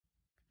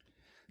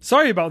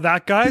Sorry about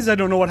that, guys. I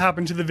don't know what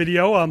happened to the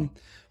video.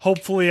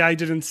 Hopefully I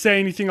didn't say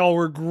anything I'll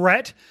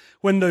regret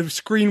when the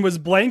screen was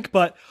blank,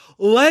 but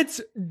let's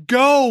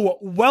go.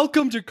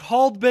 Welcome to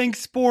Called Bank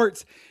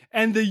Sports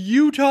and the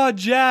Utah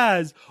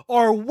Jazz,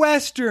 our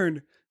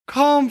Western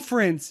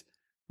Conference.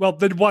 Well,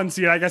 the 1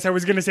 seed, I guess I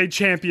was going to say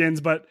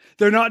champions, but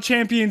they're not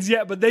champions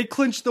yet, but they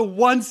clinched the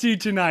 1 seed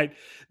tonight.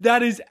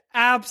 That is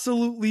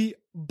absolutely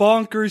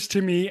bonkers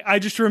to me. I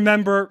just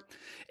remember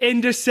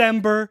in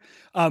December,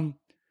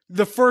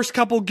 the first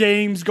couple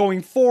games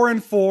going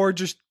 4-4,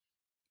 just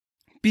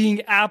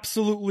being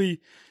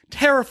absolutely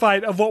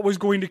terrified of what was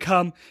going to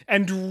come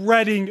and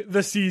dreading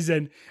the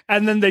season.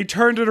 And then they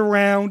turned it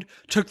around,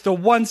 took the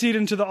 1 seed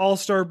into the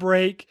All-Star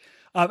break.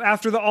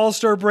 After the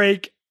All-Star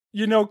break,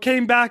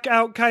 came back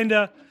out kind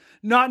of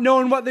not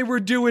knowing what they were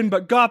doing,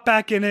 but got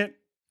back in it.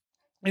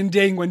 And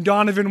dang, when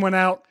Donovan went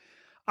out,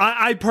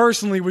 I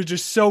personally was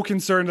just so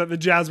concerned that the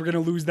Jazz were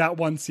going to lose that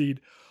 1 seed.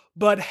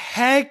 But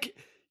heck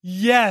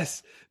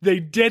yes, they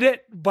did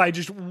it by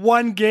just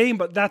 1 game,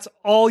 but that's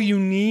all you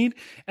need.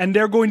 And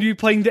they're going to be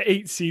playing the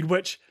 8 seed,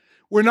 which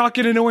we're not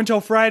going to know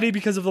until Friday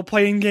because of the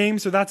playing game.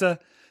 So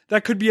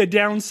that could be a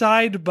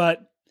downside,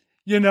 but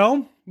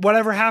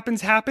whatever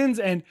happens, happens.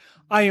 And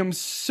I am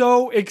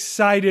so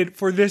excited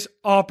for this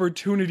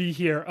opportunity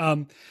here.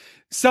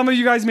 Some of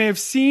you guys may have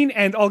seen,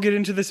 and I'll get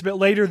into this a bit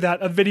later,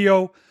 that a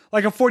video,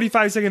 like a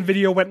 45-second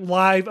video, went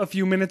live a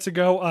few minutes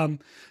ago,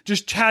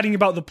 just chatting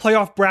about the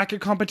playoff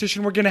bracket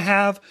competition we're going to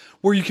have,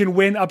 where you can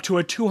win up to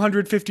a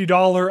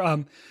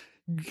 $250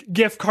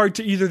 gift card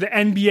to either the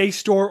NBA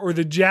store or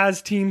the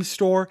Jazz team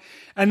store,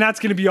 and that's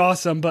going to be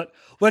awesome. But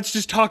let's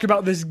just talk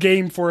about this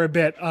game for a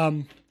bit.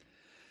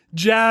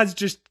 Jazz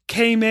just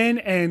came in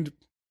and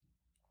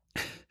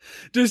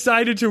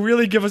decided to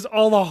really give us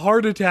all a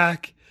heart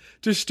attack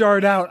to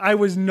start out. I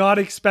was not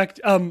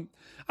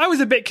I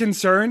was a bit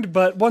concerned,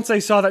 but once I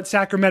saw that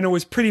Sacramento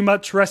was pretty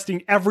much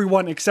resting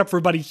everyone except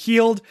for Buddy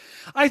Hield,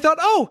 I thought,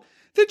 oh,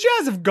 the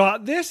Jazz have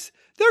got this.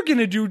 They're going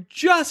to do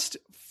just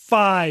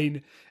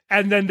fine.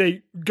 And then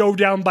they go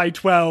down by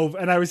 12,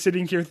 and I was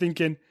sitting here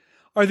thinking,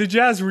 are the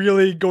Jazz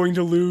really going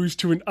to lose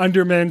to an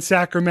undermanned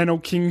Sacramento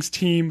Kings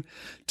team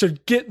to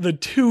get the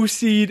 2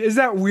 seed? Is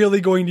that really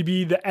going to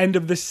be the end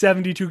of the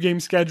 72-game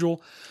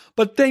schedule?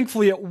 But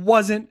thankfully it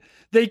wasn't.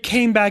 They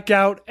came back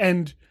out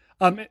and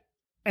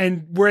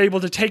were able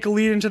to take a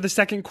lead into the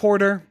second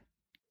quarter,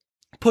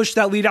 push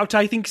that lead out to,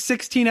 I think,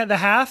 16 at the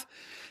half,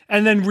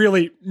 and then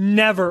really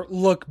never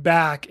look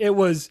back. It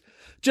was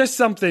just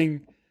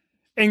something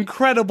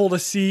incredible to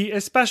see,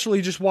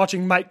 especially just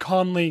watching Mike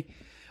Conley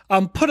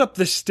put up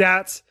the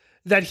stats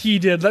that he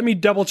did. Let me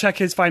double check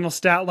his final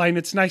stat line.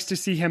 It's nice to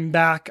see him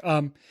back.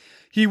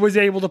 He was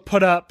able to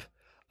put up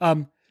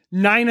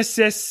 9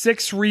 assists,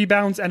 6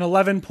 rebounds, and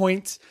 11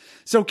 points.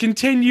 So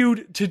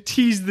continued to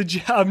tease the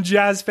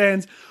Jazz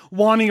fans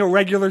wanting a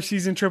regular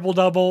season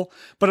triple-double,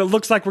 but it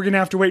looks like we're going to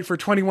have to wait for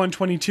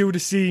 21-22 to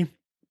see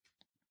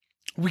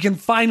we can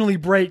finally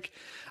break,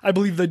 I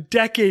believe, the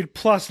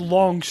decade-plus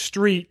long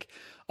streak,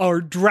 or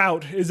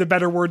drought is a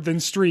better word than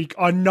streak,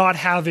 on not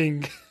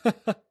having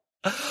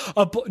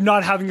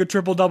a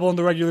triple-double in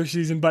the regular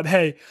season. But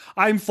hey,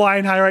 I'm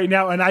flying high right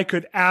now, and I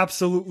could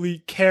absolutely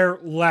care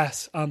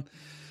less.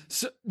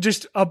 So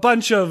just a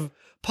bunch of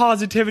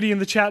positivity in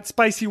the chat.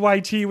 Spicy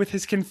YT with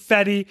his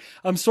confetti.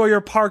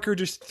 Sawyer Parker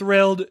just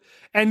thrilled.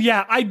 And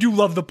yeah, I do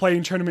love the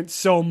play-in tournament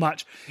so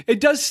much. It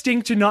does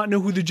stink to not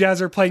know who the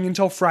Jazz are playing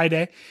until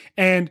Friday,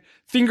 and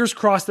fingers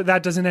crossed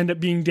that doesn't end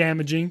up being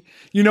damaging.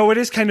 It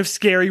is kind of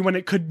scary when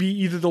it could be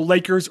either the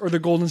Lakers or the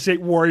Golden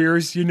State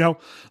Warriors,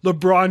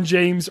 LeBron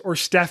James or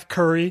Steph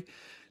Curry.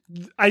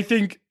 I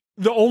think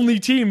the only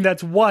team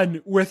that's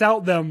won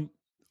without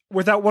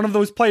one of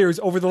those players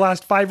over the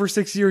last 5 or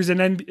 6 years in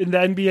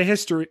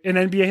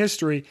NBA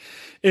history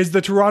is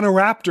the Toronto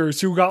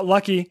Raptors, who got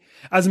lucky,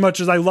 as much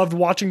as I loved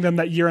watching them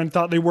that year and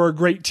thought they were a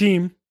great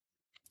team,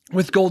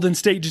 with Golden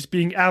State just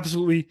being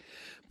absolutely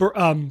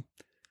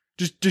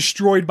just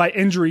destroyed by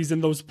injuries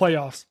in those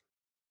playoffs.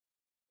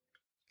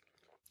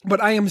 But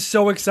I am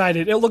so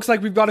excited. It looks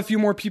like we've got a few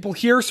more people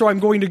here, so I'm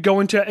going to go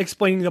into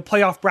explaining the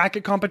playoff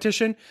bracket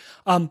competition.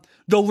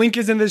 The link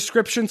is in the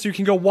description, so you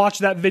can go watch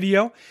that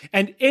video.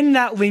 And in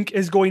that link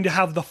is going to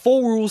have the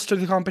full rules to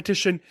the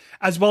competition,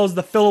 as well as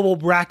the fillable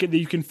bracket that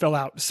you can fill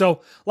out. So,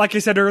 like I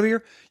said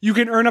earlier, you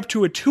can win up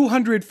to a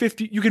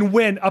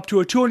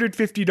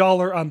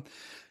 $250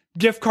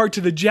 gift card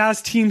to the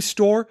Jazz team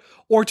store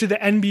or to the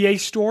NBA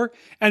store.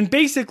 And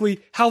basically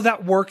how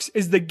that works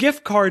is the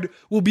gift card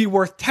will be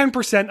worth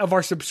 10% of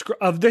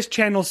of this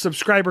channel's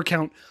subscriber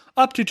count,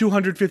 up to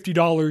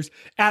 $250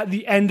 at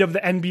the end of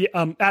the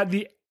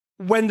NBA,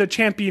 when the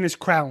champion is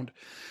crowned.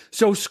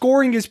 So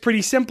scoring is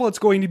pretty simple. It's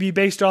going to be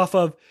based off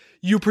of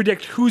you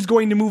predict who's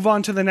going to move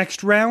on to the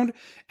next round,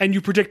 and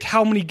you predict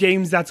how many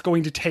games that's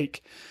going to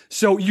take.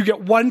 So you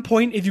get 1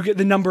 point if you get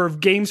the number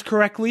of games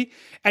correctly,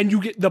 and you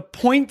get the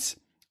points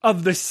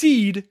of the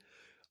seed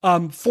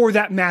for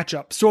that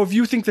matchup. So if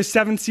you think the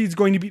 7th seed is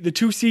going to beat the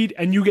 2 seed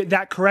and you get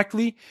that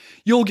correctly,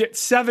 you'll get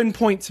 7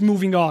 points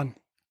moving on.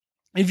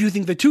 If you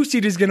think the 2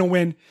 seed is going to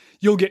win,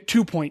 you'll get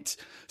 2 points.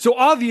 So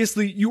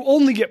obviously, you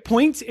only get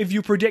points if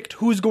you predict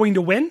who's going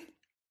to win.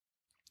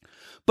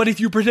 But if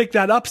you predict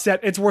that upset,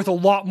 it's worth a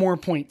lot more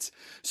points.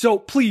 So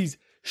please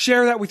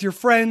share that with your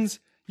friends,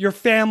 your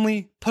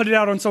family, put it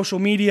out on social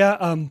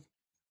media.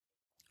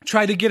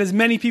 Try to get as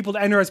many people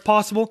to enter as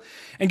possible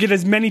and get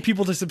as many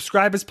people to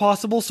subscribe as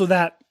possible so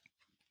that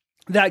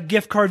that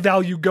gift card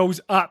value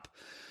goes up.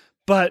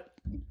 But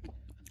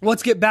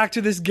let's get back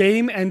to this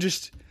game and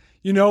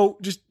I'm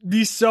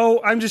just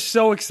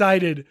so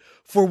excited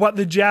for what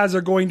the Jazz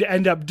are going to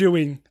end up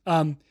doing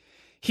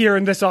here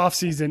in this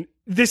offseason.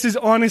 This is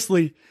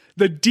honestly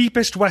the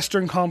deepest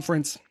Western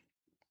Conference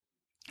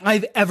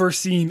I've ever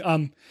seen,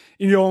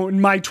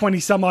 in my 20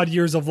 some odd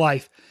years of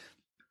life.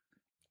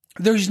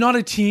 There's not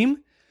a team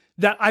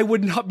that I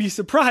would not be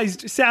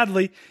surprised,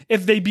 sadly,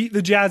 if they beat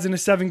the Jazz in a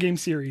 7-game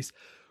series.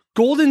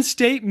 Golden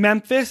State,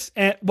 Memphis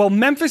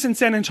and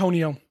San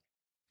Antonio,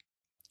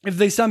 if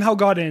they somehow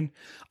got in,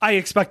 I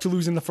expect to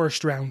lose in the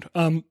first round.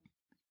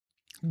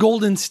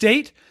 Golden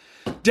State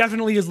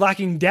definitely is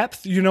lacking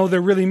depth.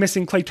 They're really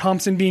missing Klay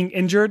Thompson being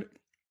injured.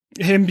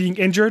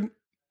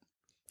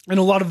 And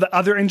a lot of the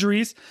other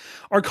injuries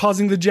are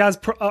causing the Jazz,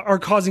 are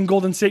causing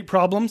Golden State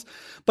problems.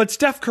 But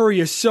Steph Curry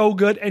is so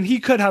good, and he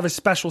could have a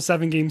special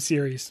 7-game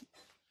series.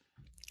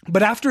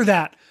 But after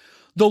that,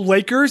 the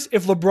Lakers,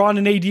 if LeBron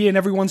and AD and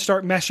everyone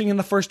start meshing in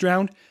the first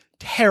round,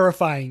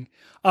 terrifying.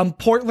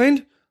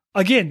 Portland,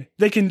 again,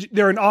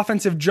 they're an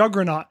offensive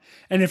juggernaut,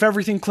 and if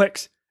everything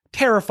clicks,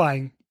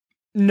 terrifying.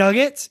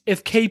 Nuggets,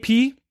 if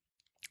KP,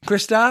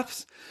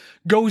 Kristaps,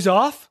 goes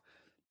off,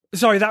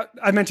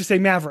 I meant to say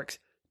Mavericks,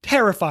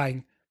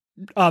 terrifying.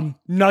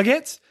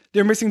 Nuggets,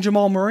 they're missing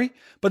Jamal Murray,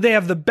 but they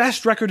have the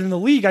best record in the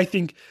league, I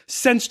think,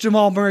 since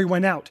Jamal Murray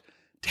went out.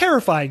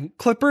 Terrifying.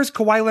 Clippers,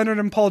 Kawhi Leonard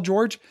and Paul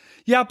George.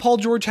 Yeah, Paul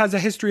George has a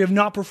history of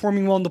not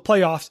performing well in the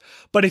playoffs,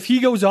 but if he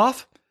goes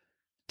off,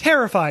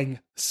 terrifying.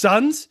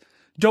 Suns,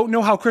 don't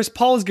know how Chris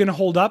Paul is going to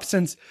hold up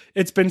since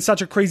it's been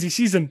such a crazy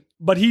season,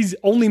 but he's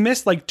only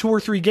missed like 2 or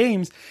 3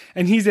 games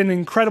and he's in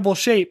incredible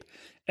shape.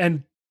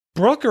 And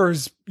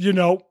Brooker's,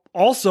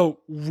 also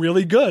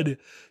really good.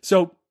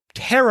 So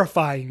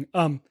terrifying.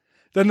 Then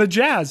the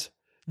Jazz,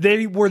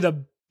 they were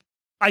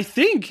I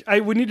think I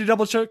would need to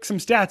double check some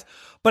stats,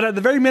 but at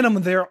the very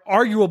minimum, they're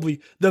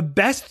arguably the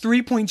best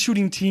 3-point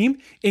shooting team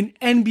in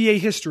NBA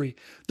history.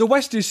 The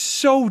West is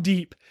so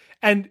deep,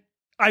 and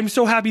I'm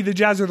so happy the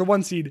Jazz are the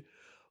 1 seed,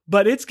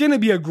 but it's going to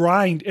be a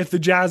grind if the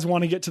Jazz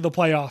want to get to the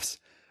playoffs,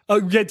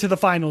 get to the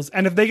finals.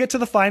 And if they get to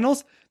the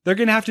finals, they're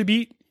going to have to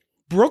beat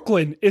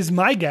Brooklyn is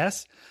my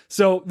guess.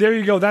 So there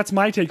you go. That's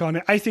my take on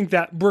it. I think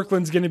that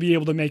Brooklyn's going to be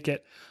able to make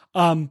it.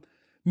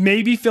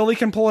 Maybe Philly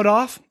can pull it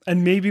off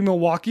and maybe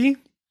Milwaukee.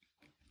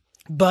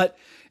 But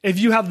if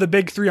you have the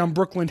big 3 on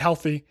Brooklyn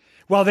healthy,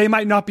 while they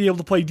might not be able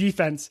to play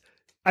defense,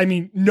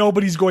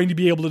 nobody's going to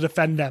be able to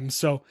defend them.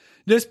 So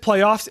this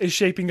playoffs is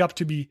shaping up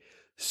to be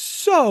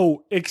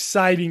so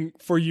exciting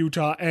for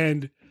Utah.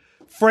 And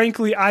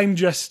frankly, I'm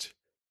just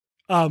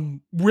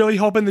really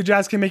hoping the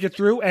Jazz can make it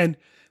through, and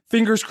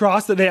fingers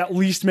crossed that they at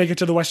least make it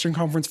to the Western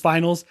Conference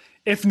Finals,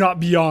 if not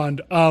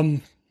beyond.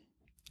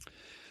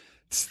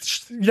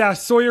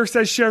 Sawyer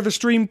says share the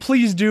stream.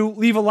 Please do.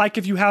 Leave a like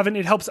if you haven't.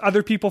 It helps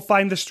other people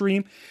find the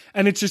stream,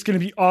 and it's just going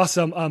to be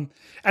awesome.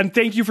 And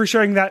thank you for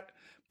sharing that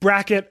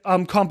bracket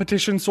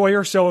competition,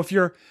 Sawyer. So if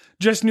you're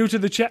just new to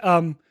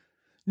the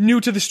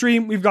new to the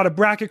stream, we've got a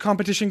bracket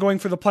competition going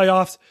for the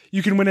playoffs.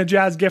 You can win a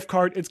Jazz gift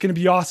card. It's going to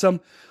be awesome.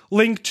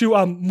 Link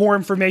to more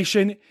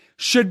information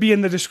should be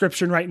in the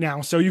description right now,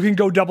 so you can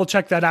go double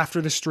check that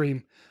after the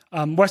stream.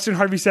 Weston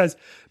Harvey says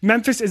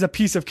Memphis is a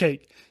piece of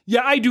cake.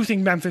 Yeah, I do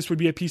think Memphis would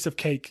be a piece of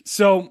cake.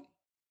 So,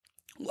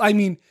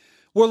 we're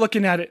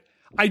looking at it.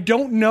 I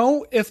don't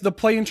know if the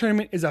play-in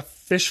tournament is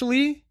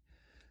officially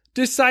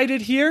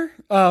decided here.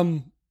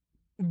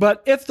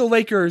 But if the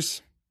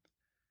Lakers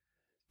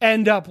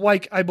end up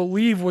like I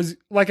believe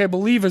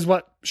is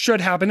what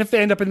should happen, if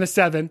they end up in the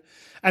 7,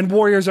 and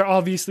Warriors are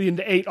obviously in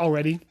the 8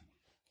 already.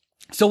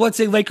 So let's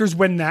say Lakers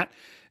win that,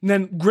 and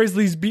then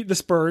Grizzlies beat the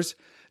Spurs.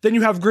 Then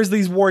you have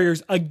Grizzlies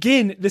Warriors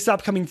again this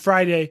upcoming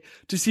Friday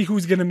to see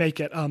who's going to make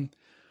it.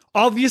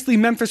 Obviously,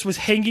 Memphis was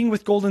hanging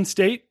with Golden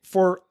State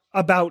for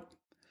about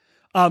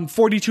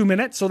 42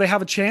 minutes, so they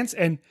have a chance,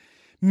 and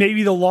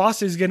maybe the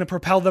loss is going to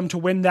propel them to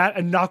win that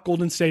and knock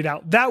Golden State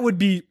out. That would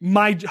be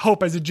my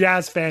hope as a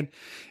Jazz fan,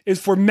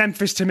 is for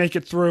Memphis to make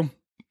it through,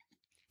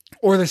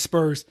 or the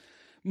Spurs.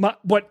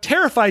 What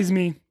terrifies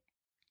me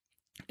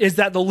is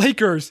that the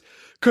Lakers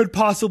could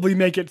possibly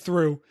make it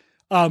through,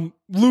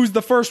 lose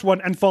the first one,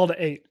 and fall to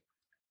 8.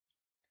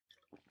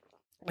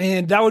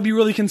 And that would be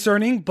really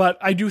concerning, but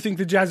I do think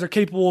the Jazz are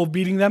capable of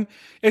beating them,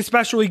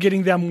 especially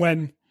getting them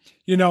when,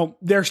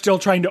 they're still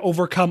trying to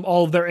overcome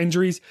all of their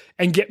injuries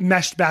and get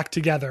meshed back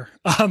together.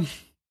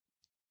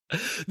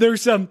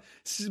 There's some,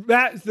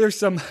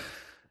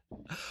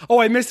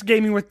 I missed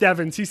gaming with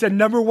Devins. He said,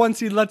 number 1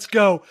 seed, let's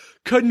go.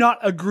 Could not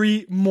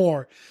agree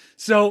more.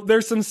 So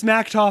there's some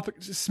smack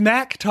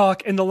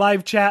talk in the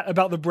live chat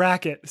about the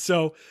bracket.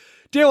 So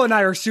Dale and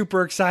I are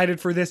super excited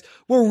for this.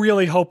 We're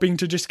really hoping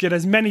to just get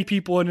as many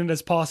people in it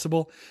as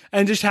possible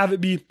and just have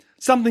it be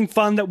something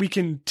fun that we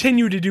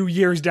continue to do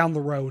years down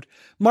the road.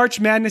 March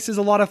Madness is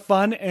a lot of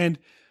fun, and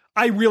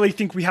I really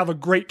think we have a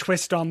great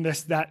twist on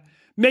this that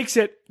makes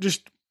it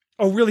just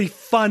a really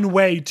fun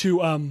way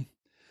to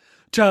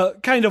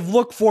kind of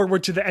look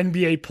forward to the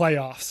NBA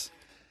playoffs.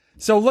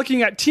 So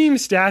looking at team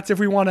stats, if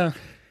we want to,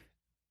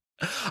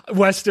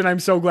 Weston, I'm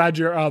so glad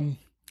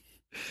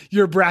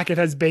your bracket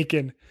has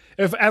bacon.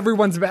 If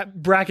everyone's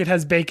bracket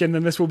has bacon,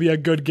 then this will be a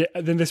good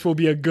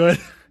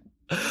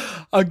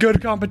a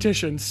good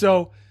competition.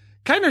 So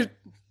kind of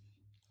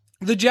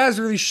the Jazz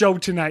really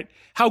showed tonight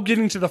how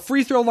getting to the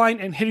free throw line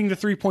and hitting the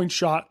 3-point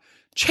shot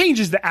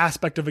changes the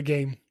aspect of a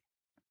game.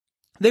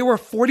 They were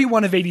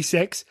 41 of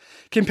 86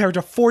 compared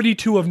to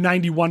 42 of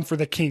 91 for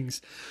the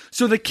Kings.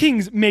 So the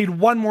Kings made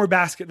one more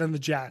basket than the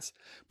Jazz.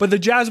 But the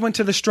Jazz went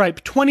to the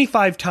stripe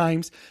 25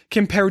 times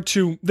compared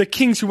to the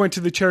Kings who went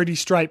to the charity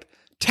stripe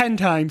 10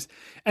 times.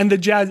 And the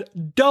Jazz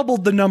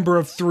doubled the number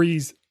of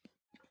threes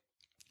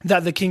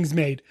that the Kings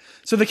made.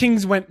 So the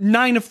Kings went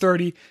 9 of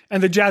 30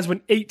 and the Jazz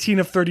went 18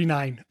 of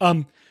 39.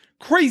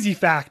 Crazy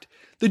fact.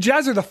 The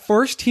Jazz are the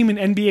first team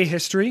in NBA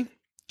history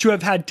to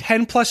have had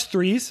 10 plus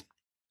threes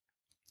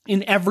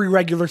in every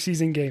regular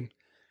season game.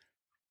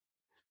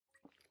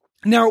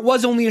 Now, it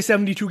was only a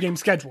 72 game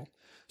schedule,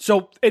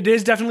 so it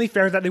is definitely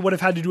fair that they would have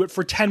had to do it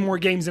for 10 more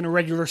games in a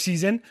regular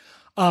season.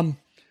 But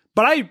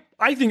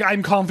I think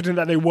I'm confident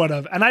that they would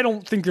have, and I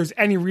don't think there's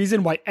any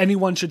reason why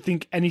anyone should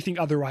think anything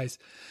otherwise.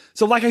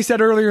 So like I said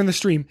earlier in the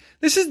stream,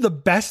 this is the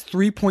best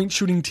 3-point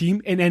shooting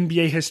team in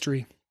NBA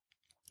history.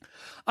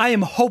 I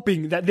am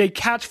hoping that they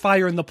catch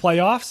fire in the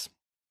playoffs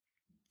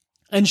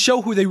and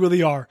show who they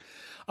really are.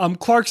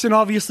 Clarkson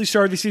obviously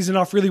started the season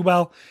off really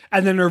well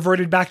and then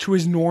reverted back to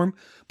his norm,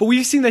 but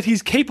we've seen that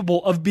he's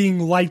capable of being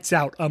lights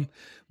out.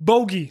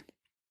 Bogey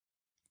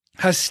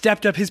has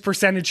stepped up his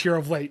percentage here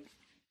of late.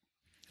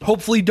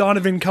 Hopefully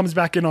Donovan comes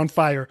back in on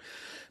fire.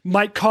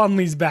 Mike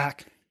Conley's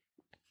back.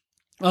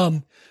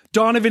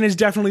 Donovan is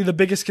definitely the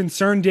biggest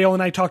concern. Dale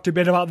and I talked a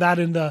bit about that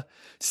in the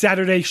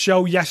Saturday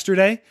show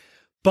yesterday,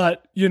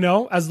 but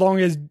as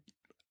long as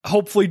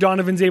hopefully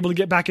Donovan's able to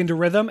get back into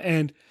rhythm,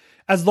 and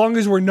as long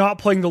as we're not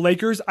playing the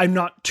Lakers, I'm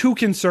not too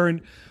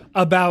concerned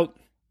about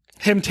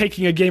him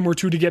taking a game or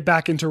two to get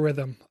back into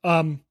rhythm.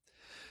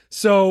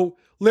 So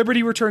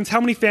Liberty returns.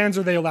 How many fans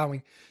are they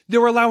allowing? They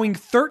were allowing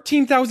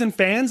 13,000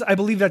 fans. I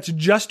believe that's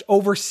just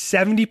over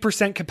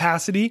 70%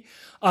 capacity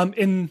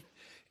in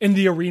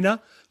the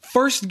arena.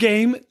 First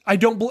game, I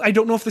don't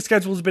know if the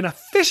schedule has been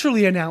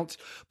officially announced,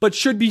 but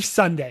should be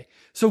Sunday.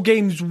 So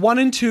games 1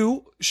 and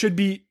 2 should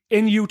be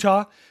in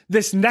Utah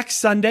this next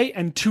Sunday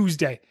and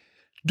Tuesday.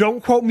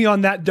 Don't quote me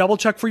on that. Double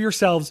check for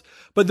yourselves.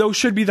 But those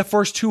should be the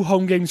first 2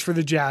 home games for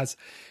the Jazz.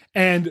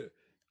 And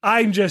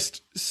I'm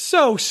just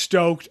so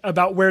stoked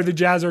about where the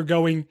Jazz are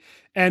going.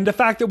 And the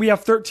fact that we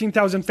have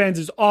 13,000 fans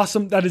is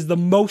awesome. That is the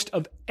most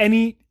of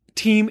any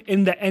team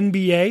in the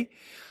NBA.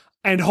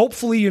 And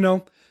hopefully,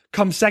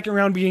 come second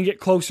round, we can get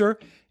closer.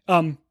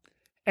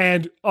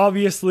 And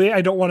obviously,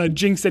 I don't want to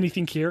jinx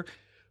anything here.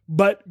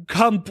 But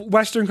come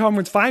Western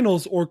Conference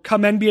Finals or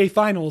come NBA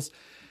Finals,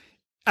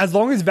 as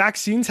long as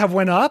vaccines have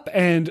went up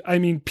and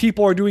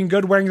people are doing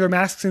good wearing their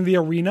masks in the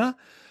arena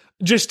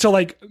just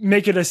to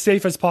make it as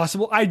safe as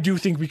possible, I do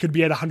think we could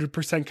be at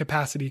 100%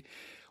 capacity,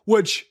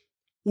 which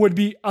would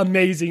be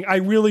amazing. I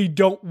really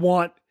don't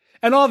want,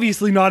 and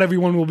obviously not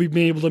everyone will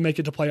be able to make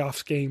it to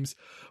playoffs games,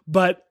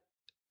 but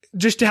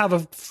just to have a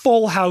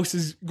full house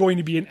is going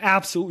to be an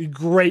absolutely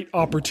great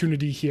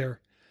opportunity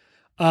here.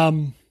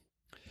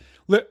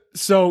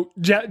 So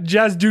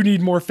Jazz do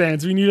need more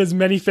fans. We need as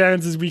many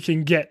fans as we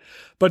can get,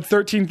 but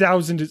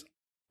 13,000 is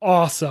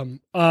awesome.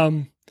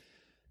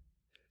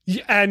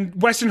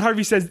 And Weston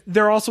Harvey says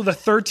they're also the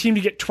third team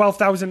to get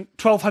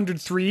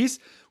 1,200 threes,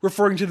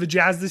 referring to the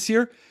Jazz this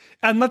year.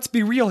 And let's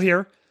be real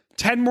here,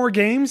 10 more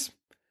games,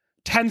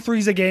 10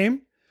 threes a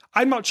game.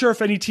 I'm not sure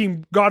if any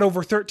team got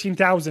over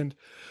 13,000,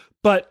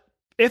 but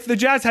if the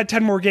Jazz had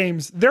 10 more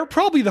games, they're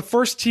probably the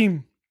first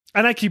team,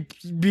 and I keep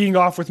being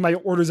off with my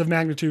orders of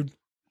magnitude,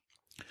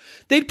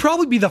 they'd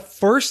probably be the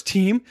first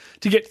team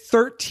to get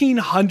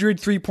 1,300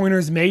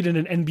 3-pointers made in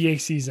an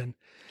NBA season.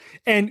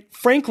 And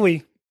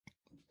frankly,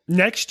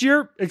 next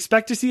year,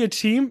 expect to see a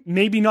team,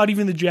 maybe not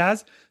even the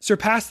Jazz,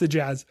 surpass the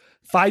Jazz.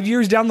 5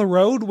 years down the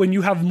road, when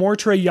you have more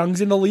Trae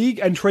Youngs in the league,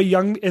 and Trae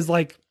Young is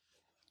like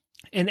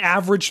an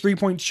average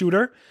 3-point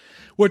shooter,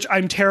 which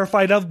I'm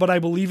terrified of, but I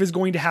believe is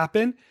going to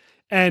happen.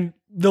 And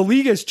the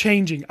league is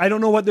changing. I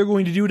don't know what they're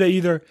going to do to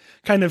either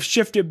kind of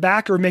shift it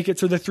back or make it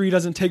so the 3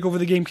 doesn't take over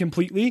the game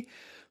completely.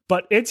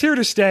 But it's here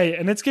to stay,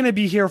 and it's going to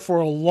be here for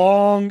a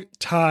long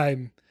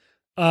time.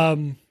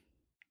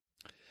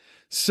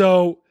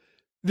 So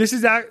this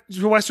is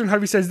Western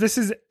Harvey says this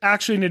is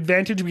actually an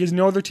advantage because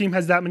no other team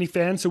has that many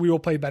fans, so we will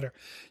play better.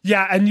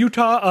 Yeah, and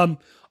Utah,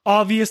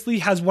 obviously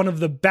has one of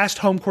the best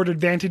home court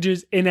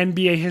advantages in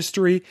NBA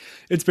history.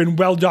 It's been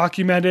well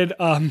documented.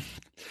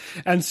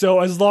 And so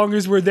as long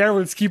as we're there,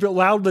 let's keep it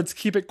loud. Let's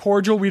keep it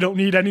cordial. We don't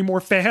need any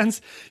more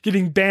fans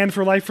getting banned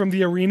for life from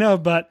the arena,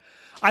 but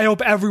I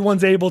hope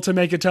everyone's able to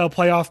make it to a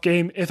playoff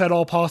game if at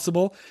all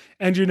possible.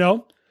 And,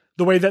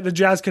 the way that the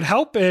Jazz could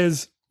help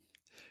is,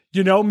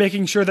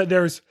 making sure that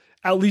there's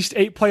at least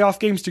 8 playoff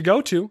games to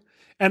go to.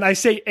 And I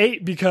say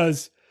 8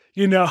 because,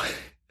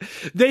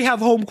 they have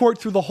home court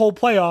through the whole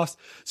playoffs.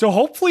 So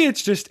hopefully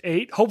it's just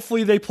 8.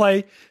 Hopefully they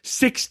play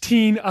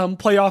 16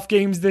 playoff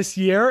games this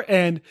year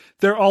and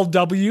they're all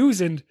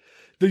W's, and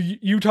the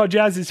Utah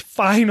Jazz are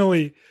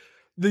finally,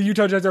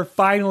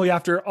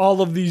 after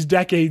all of these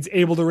decades,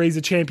 able to raise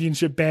a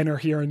championship banner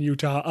here in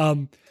Utah.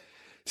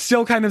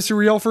 Still kind of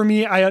surreal for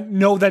me. I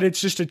know that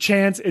it's just a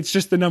chance. It's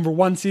just the number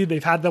 1 seed.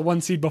 They've had the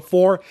 1 seed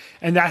before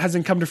and that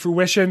hasn't come to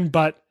fruition,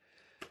 but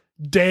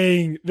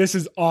dang, this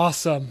is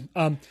awesome.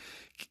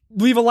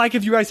 Leave a like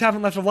if you guys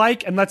haven't left a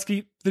like, and let's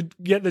get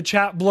the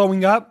chat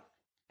blowing up.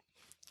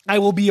 I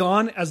will be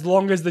on as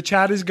long as the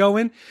chat is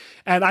going,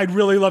 and I'd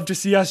really love to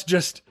see us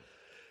just,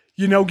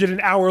 get an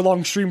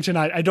hour-long stream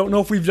tonight. I don't know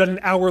if we've done an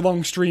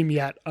hour-long stream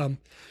yet.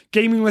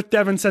 Gaming with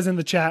Devin says in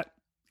the chat,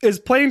 is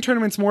playing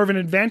tournaments more of an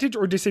advantage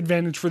or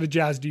disadvantage for the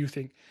Jazz, do you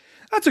think?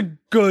 That's a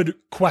good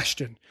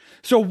question.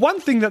 So one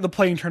thing that the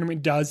playing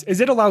tournament does is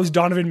it allows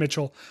Donovan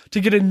Mitchell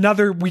to get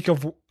another week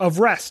of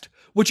rest,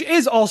 which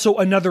is also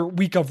another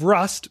week of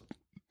rust,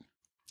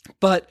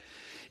 but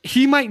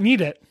he might need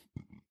it.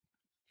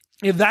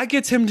 If that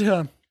gets him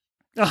to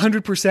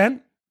 100%,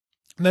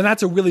 then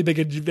that's a really big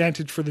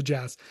advantage for the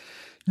Jazz.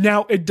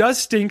 Now, it does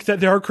stink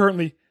that there are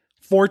currently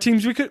 4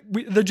 teams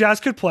the Jazz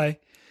could play,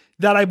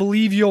 that I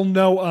believe you'll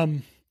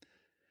know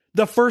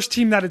the first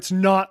team that it's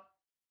not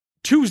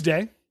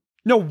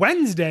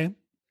Wednesday,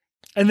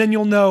 and then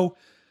you'll know,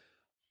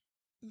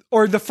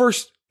 the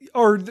first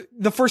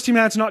team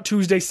that's not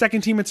Tuesday,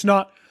 second team it's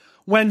not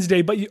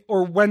Wednesday,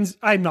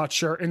 I'm not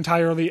sure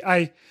entirely.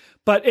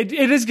 But it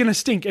is going to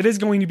stink. It is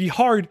going to be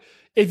hard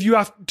if you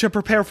have to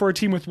prepare for a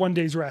team with 1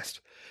 day's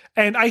rest.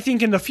 And I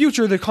think in the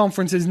future, the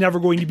conference is never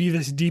going to be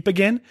this deep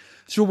again,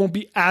 so it won't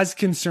be as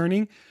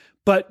concerning.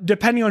 But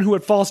depending on who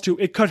it falls to,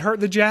 it could hurt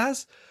the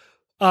Jazz,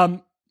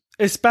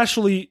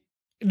 especially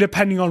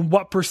depending on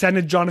what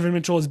percentage Donovan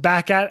Mitchell is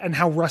back at and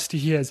how rusty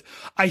he is.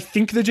 I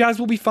think the Jazz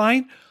will be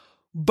fine,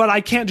 but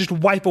I can't just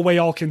wipe away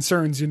all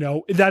concerns,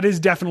 That is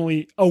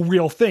definitely a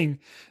real thing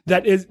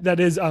that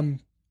is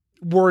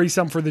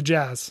worrisome for the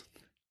Jazz.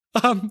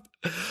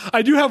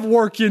 I do have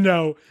work,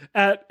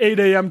 at 8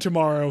 a.m.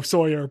 tomorrow,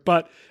 Sawyer,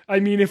 but I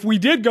mean, if we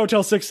did go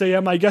till 6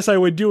 a.m., I guess I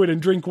would do it and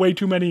drink way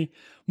too many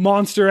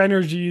Monster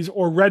Energies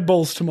or Red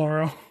Bulls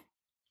tomorrow.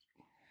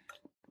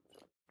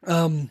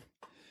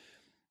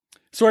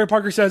 Sawyer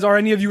Parker says, are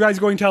any of you guys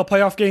going to a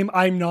playoff game?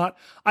 I'm not.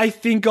 I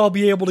think I'll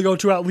be able to go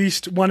to at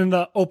least one in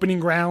the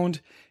opening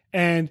round,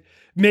 and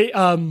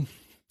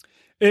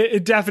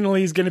it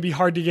definitely is going to be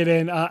hard to get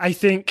in. I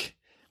think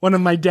one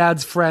of my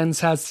dad's friends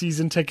has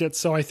season tickets,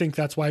 so I think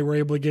that's why we're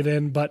able to get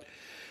in. But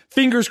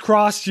fingers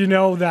crossed,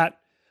 that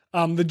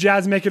the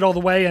Jazz make it all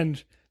the way,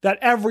 and that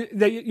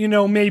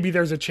maybe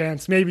there's a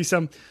chance. Maybe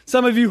some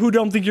of you who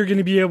don't think you're going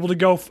to be able to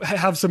go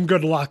have some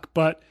good luck,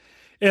 but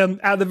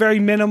at the very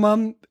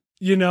minimum,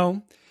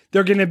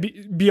 they're going to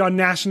be on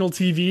national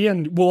TV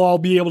and we'll all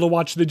be able to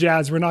watch the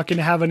Jazz. We're not going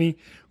to have any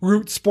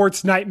Root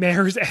Sports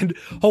nightmares, and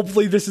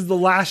hopefully this is the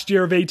last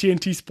year of AT&T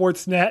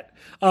Sportsnet.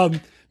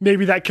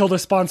 Maybe that killed a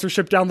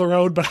sponsorship down the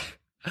road, but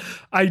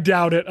I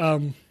doubt it.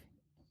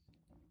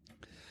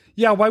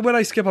 Yeah, why would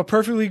I skip a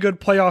perfectly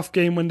good playoff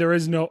game when there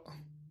is no...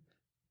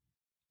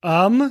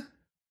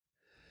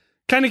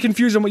 Kind of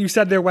confused on what you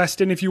said there,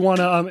 Weston. If you want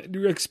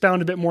to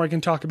expound a bit more, I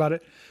can talk about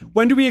it.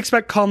 When do we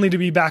expect Conley to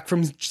be back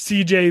from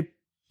CJ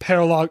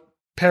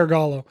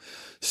Paragallo?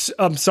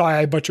 Sorry,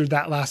 I butchered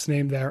that last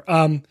name there.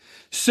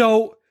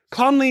 So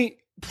Conley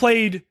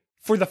played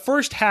for the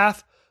first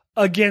half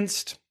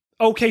against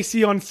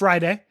OKC on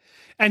Friday,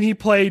 and he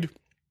played,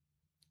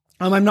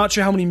 I'm not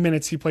sure how many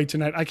minutes he played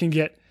tonight. I can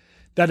get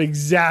that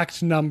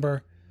exact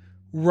number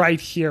right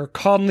here.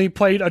 Conley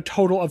played a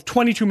total of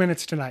 22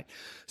 minutes tonight.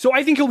 So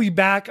I think he'll be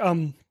back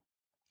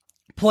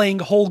playing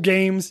whole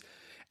games,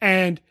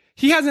 and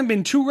he hasn't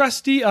been too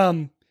rusty.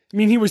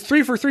 He was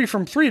 3 for 3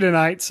 from 3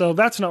 tonight, so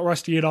that's not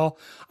rusty at all.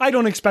 I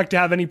don't expect to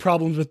have any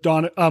problems with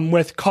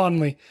with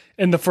Conley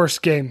in the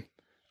first game.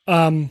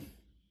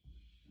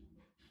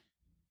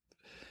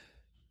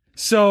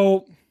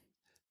 So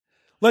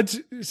let's,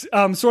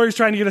 Sawyer's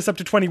trying to get us up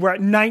to 20. We're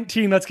at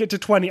 19. Let's get to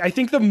 20. I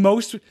think the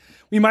most,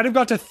 we might have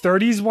got to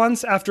 30s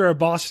once after a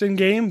Boston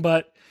game,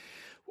 but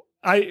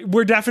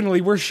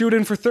we're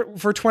shooting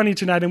for 20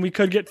 tonight, and we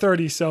could get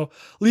 30. So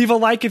leave a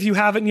like if you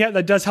haven't yet.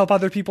 That does help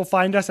other people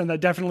find us, and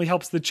that definitely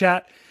helps the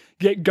chat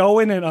get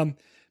going and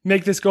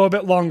make this go a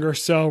bit longer.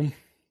 So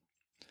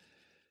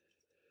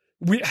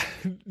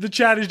the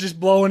chat is just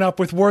blowing up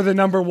with we're the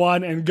number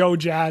 1 and go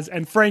Jazz.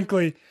 And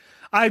frankly,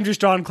 I'm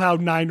just on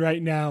cloud 9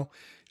 right now.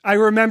 I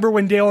remember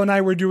when Dale and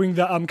I were doing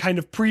the kind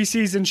of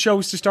preseason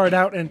shows to start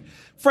out, and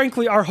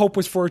frankly, our hope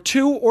was for a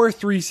 2 or a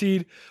 3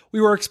 seed.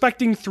 We were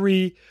expecting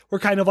 3. We're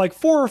kind of like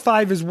 4 or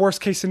 5 is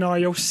worst case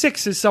scenario.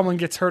 6 is someone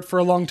gets hurt for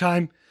a long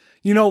time.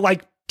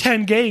 Like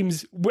 10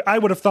 games, I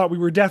would have thought we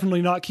were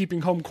definitely not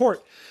keeping home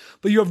court.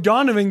 But you have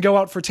Donovan go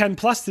out for 10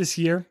 plus this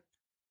year.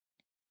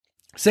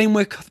 Same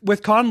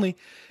with Conley.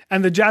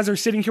 And the Jazz are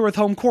sitting here with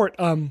home court.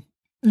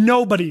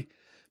 Nobody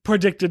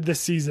predicted this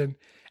season.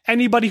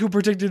 Anybody who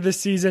predicted this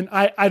season,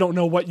 I don't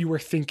know what you were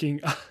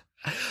thinking.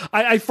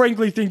 I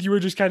frankly think you were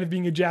just kind of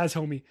being a Jazz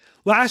homie.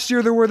 Last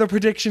year, there were the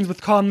predictions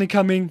with Conley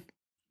coming.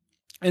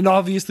 And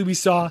obviously, we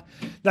saw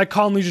that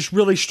Conley just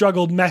really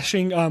struggled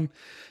meshing.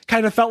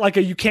 Kind of felt like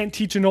you can't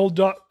teach an old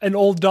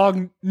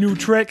dog new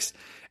tricks.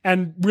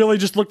 And really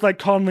just looked like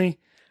Conley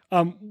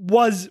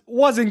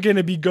wasn't going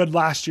to be good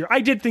last year.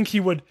 I did think he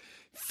would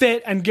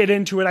fit and get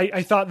into it.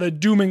 I thought the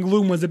doom and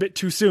gloom was a bit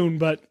too soon,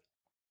 but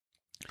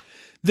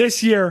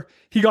this year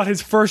he got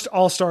his first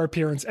All-Star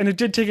appearance, and it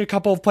did take a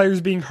couple of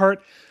players being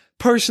hurt.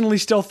 Personally,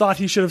 still thought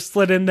he should have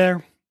slid in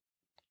there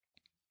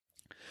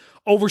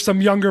over some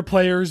younger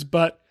players,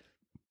 but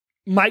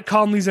Mike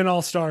Conley's an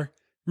All-Star.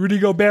 Rudy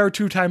Gobert,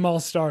 2-time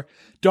All-Star.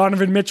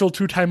 Donovan Mitchell,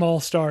 2-time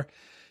All-Star.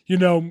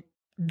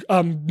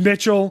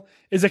 Mitchell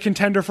is a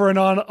contender for an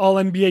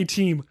All-NBA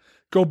team.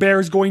 Gobert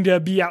is going to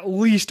be at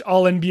least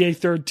All-NBA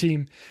third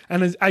team.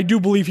 And I do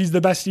believe he's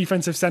the best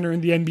defensive center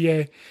in the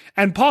NBA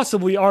and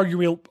possibly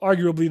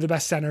arguably the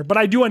best center. But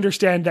I do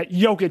understand that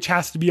Jokic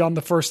has to be on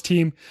the first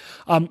team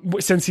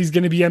since he's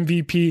going to be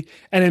MVP,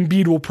 and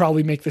Embiid will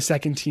probably make the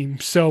second team.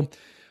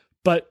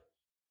 But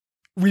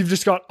we've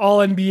just got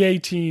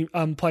All-NBA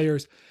team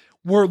players.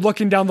 We're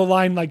looking down the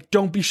line like,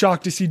 don't be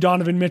shocked to see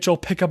Donovan Mitchell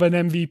pick up an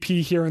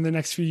MVP here in the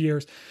next few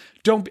years.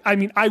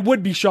 I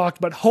would be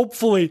shocked, but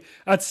hopefully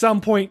at some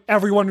point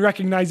everyone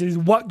recognizes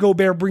what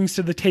Gobert brings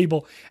to the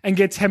table and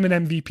gets him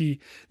an MVP.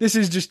 This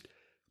is just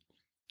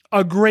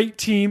a great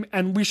team,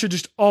 and we should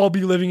just all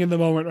be living in the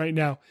moment right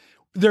now.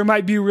 There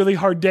might be a really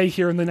hard day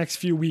here in the next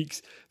few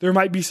weeks. There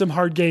might be some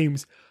hard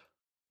games.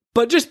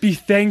 But just be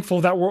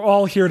thankful that we're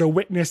all here to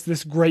witness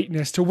this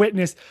greatness, to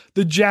witness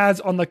the Jazz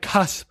on the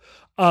cusp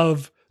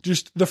of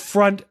just the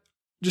front,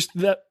 just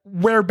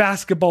where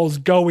basketball is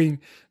going,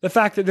 the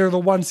fact that they're the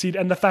 1 seed,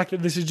 and the fact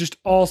that this is just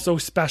all so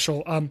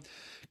special.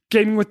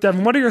 Gaming with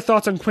Devin, what are your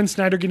thoughts on Quinn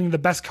Snyder getting the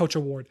Best Coach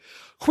Award?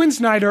 Quinn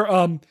Snyder,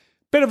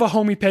 bit of a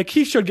homie pick.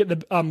 He should get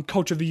the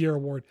Coach of the Year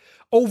award.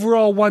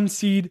 Overall 1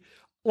 seed,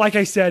 like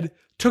I said,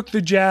 took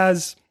the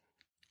Jazz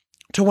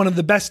to one of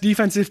the best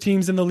defensive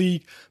teams in the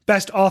league,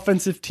 best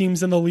offensive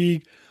teams in the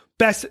league,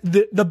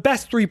 the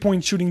best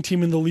 3-point shooting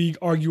team in the league,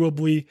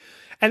 arguably,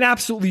 and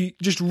absolutely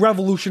just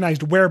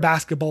revolutionized where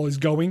basketball is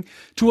going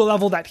to a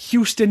level that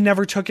Houston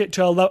never took it,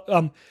 to a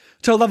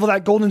level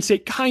that Golden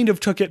State kind of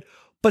took it,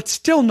 but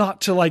still not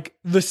to like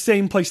the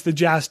same place the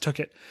Jazz took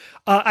it.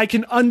 I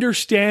can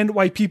understand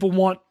why people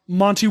want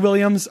Monty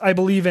Williams, I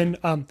believe, in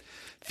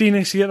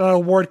Phoenix to get that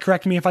award.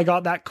 Correct me if I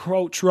got that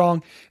coach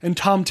wrong. And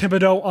Tom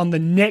Thibodeau on the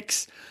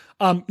Knicks.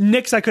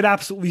 Knicks, I could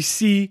absolutely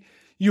see.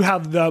 You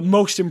have the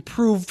most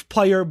improved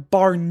player,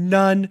 bar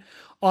none,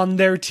 on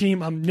their team.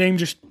 Name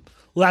just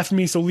left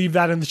me, so leave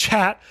that in the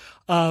chat.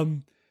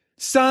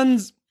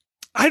 Suns,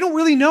 I don't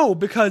really know,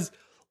 because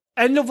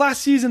end of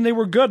last season they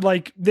were good.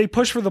 Like, they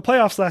pushed for the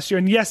playoffs last year,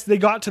 and yes, they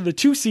got to the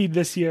 2 seed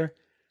this year.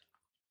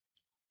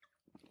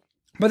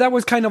 But that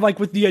was kind of like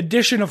with the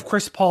addition of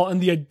Chris Paul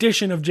and the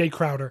addition of Jay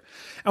Crowder.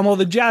 And while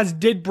the Jazz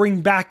did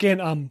bring back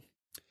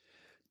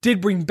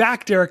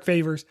Derek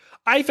Favors,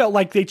 I felt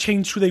like they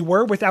changed who they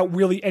were without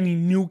really any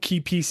new key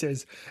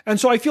pieces. And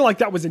so I feel like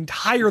that was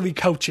entirely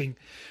coaching,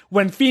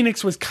 when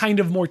Phoenix was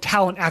kind of more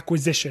talent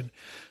acquisition.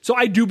 So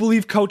I do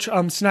believe Coach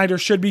Snyder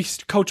should be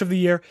Coach of the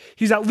Year.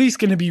 He's at least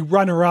going to be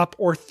runner-up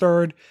or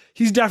third.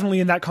 He's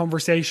definitely in that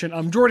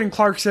conversation. Jordan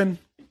Clarkson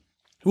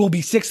will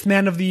be 6th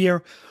Man of the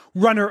Year.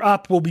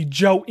 Runner-up will be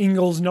Joe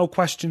Ingles, no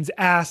questions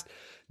asked.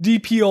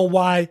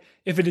 DPOY,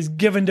 if it is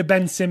given to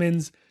Ben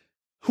Simmons.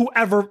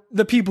 Whoever,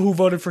 the people who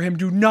voted for him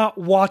do not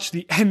watch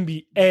the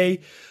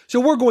NBA.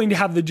 So we're going to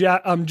have the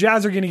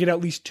Jazz are going to get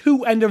at least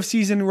 2 end of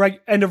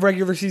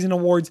regular season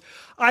awards.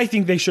 I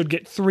think they should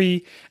get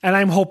 3, and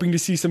I'm hoping to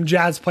see some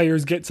Jazz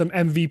players get some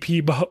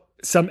MVP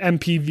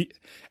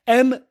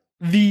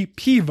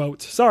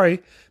votes.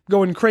 Sorry,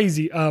 going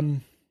crazy.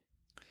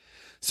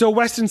 So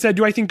Weston said,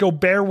 do I think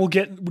Gobert will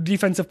get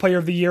Defensive Player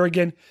of the Year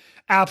again?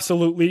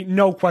 Absolutely.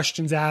 No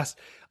questions asked.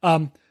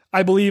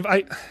 I believe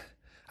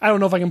I don't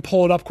know if I can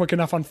pull it up quick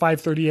enough on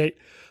 538,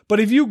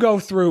 but if you go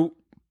through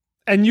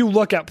and you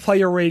look at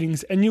player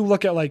ratings and you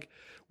look at like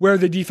where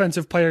the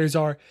defensive players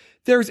are,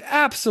 there's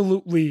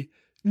absolutely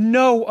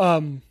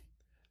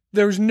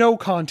there's no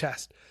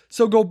contest.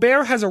 So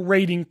Gobert has a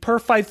rating per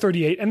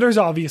 538, and there's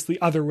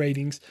obviously other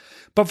ratings,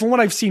 but from what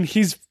I've seen,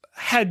 he's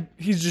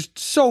just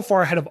so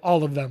far ahead of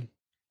all of them,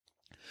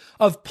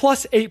 of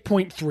plus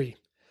 8.3.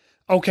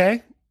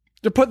 Okay?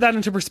 To put that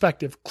into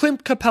perspective,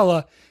 Clint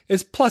Capella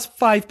is plus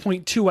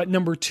 5.2 at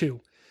number 2.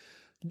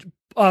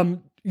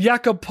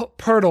 Jakob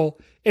Poeltl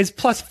is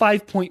plus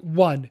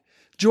 5.1.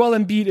 Joel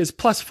Embiid is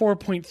plus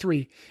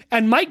 4.3.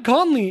 And Mike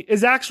Conley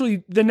is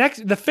actually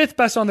the fifth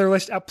best on their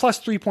list at plus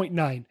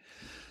 3.9.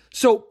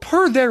 So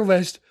per their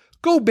list,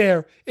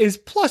 Gobert is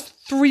plus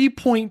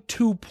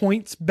 3.2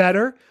 points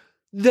better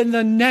than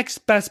the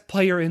next best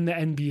player in the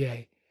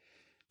NBA.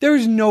 There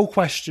is no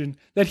question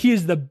that he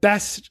is the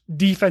best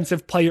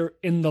defensive player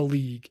in the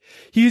league.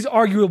 He's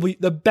arguably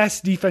the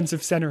best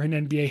defensive center in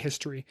NBA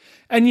history.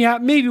 And yeah,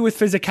 maybe with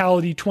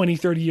physicality 20,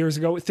 30 years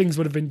ago, things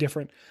would have been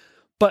different.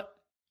 But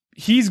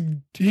he's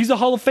a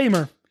Hall of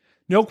Famer.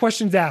 No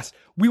questions asked.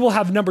 We will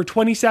have number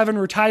 27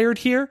 retired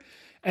here.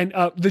 And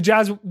the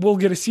Jazz will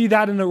get to see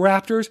that in the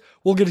Raptors.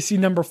 We'll get to see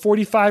number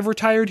 45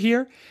 retired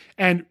here.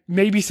 And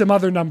maybe some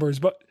other numbers.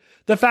 But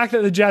the fact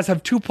that the Jazz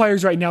have two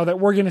players right now that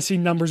we're going to see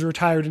numbers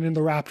retired and in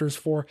the Raptors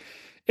for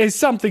is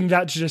something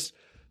that's just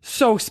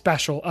so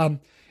special.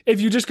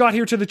 If you just got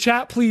here to the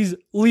chat, please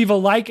leave a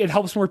like. It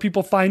helps more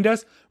people find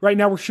us. Right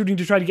now we're shooting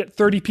to try to get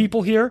 30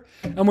 people here,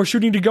 and we're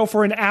shooting to go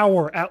for an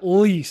hour at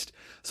least.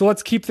 So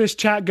let's keep this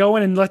chat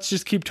going, and let's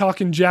just keep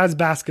talking Jazz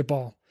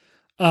basketball.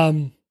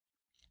 I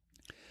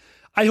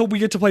hope we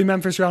get to play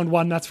Memphis round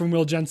 1. That's from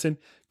Will Jensen.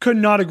 Could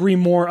not agree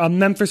more.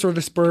 Memphis or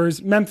the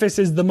Spurs. Memphis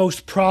is the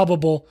most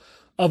probable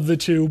of the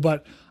two,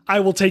 but I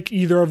will take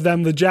either of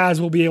them. The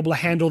Jazz will be able to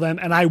handle them,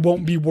 and I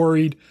won't be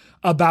worried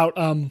about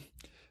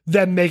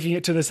them making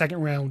it to the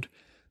second round.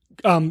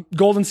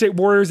 Golden State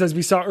Warriors, as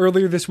we saw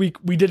earlier this week,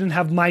 we didn't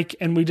have Mike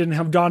and we didn't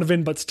have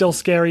Donovan, but still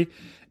scary.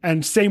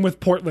 And same with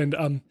Portland.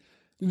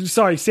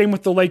 Same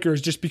with the Lakers,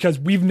 just because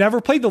we've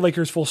never played the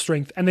Lakers full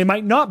strength, and they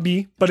might not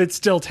be, but it's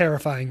still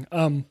terrifying.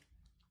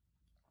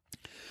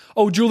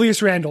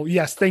 Julius Randle.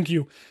 Yes, thank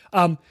you.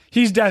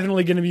 He's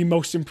definitely going to be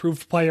most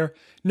improved player.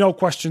 No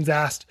questions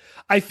asked.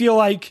 I feel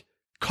like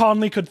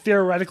Conley could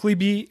theoretically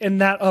be in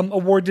that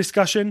award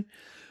discussion,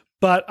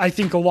 but I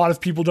think a lot of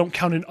people don't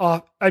count an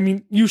off. I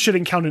mean, you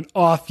shouldn't count an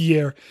off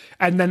year.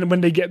 And then when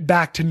they get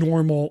back to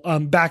normal,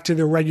 back to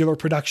their regular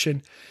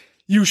production,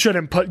 you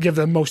shouldn't give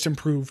them most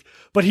improved.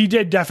 But he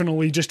did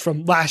definitely, just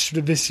from last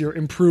year to this year,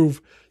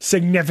 improve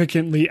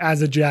significantly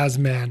as a Jazz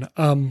man.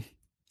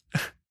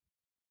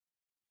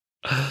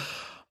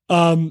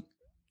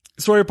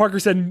 Sawyer Parker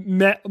said,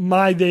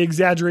 they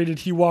exaggerated,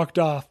 he walked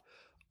off.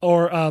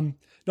 Or,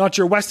 not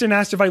sure. Weston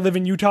asked if I live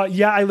in Utah.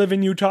 Yeah, I live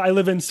in Utah. I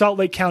live in Salt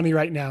Lake County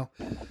right now.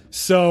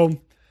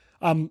 So,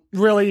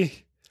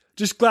 really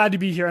just glad to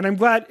be here. And I'm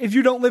glad if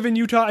you don't live in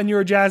Utah and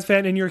you're a Jazz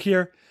fan and you're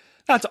here,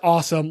 that's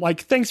awesome.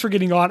 Like, thanks for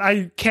getting on.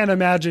 I can't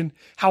imagine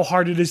how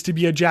hard it is to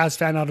be a Jazz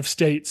fan out of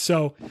state.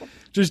 So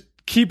just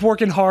keep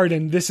working hard.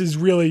 And this is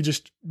really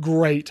just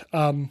great.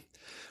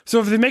 So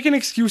if they make an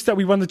excuse that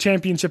we won the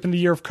championship in the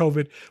year of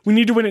COVID, we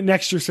need to win it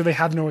next year so they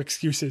have no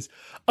excuses.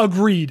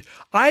 Agreed.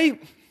 I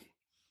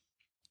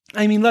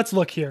mean, let's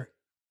look here.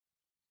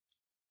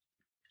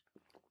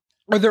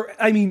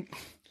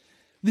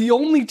 The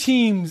only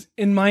teams,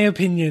 in my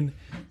opinion,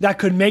 that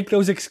could make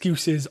those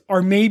excuses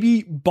are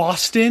maybe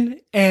Boston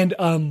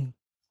and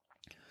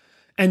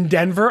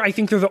Denver. I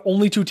think they're the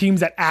only two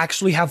teams that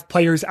actually have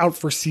players out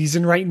for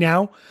season right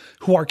now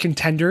who are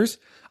contenders.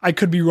 I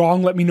could be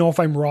wrong. Let me know if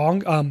I'm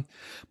wrong.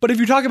 But if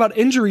you talk about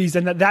injuries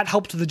and that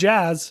helped the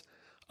Jazz,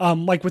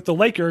 like with the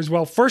Lakers,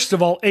 well, first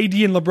of all, AD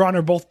and LeBron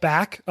are both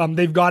back.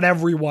 They've got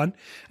everyone,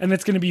 and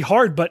it's going to be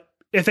hard. But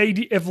if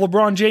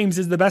LeBron James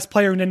is the best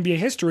player in NBA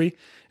history,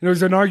 and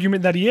there's an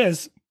argument that he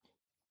is,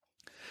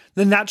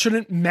 then that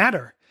shouldn't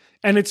matter.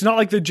 And it's not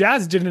like the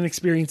Jazz didn't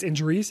experience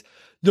injuries.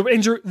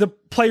 The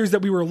players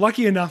that we were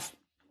lucky enough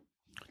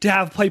to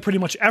have play pretty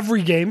much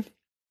every game,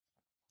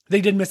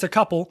 they did miss a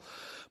couple,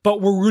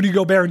 but were Rudy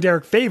Gobert and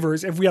Derek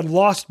Favors. If we had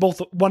lost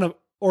both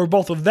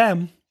of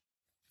them,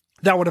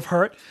 that would have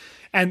hurt.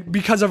 And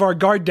because of our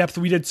guard depth,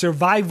 we did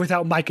survive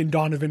without Mike and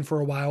Donovan for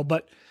a while,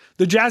 but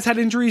the Jazz had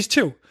injuries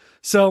too.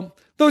 So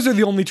those are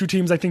the only two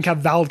teams I think have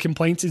valid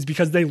complaints, is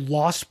because they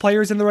lost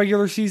players in the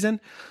regular season.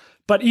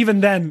 But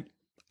even then,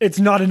 it's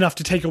not enough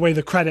to take away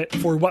the credit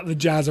for what the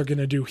Jazz are going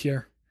to do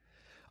here.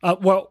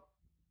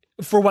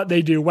 For what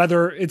they do,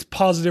 whether it's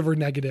positive or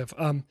negative.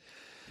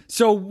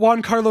 So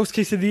Juan Carlos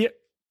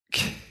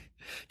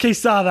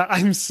Quesada,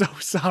 I'm so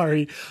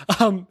sorry.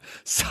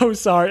 So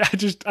sorry.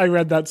 I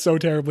read that so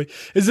terribly.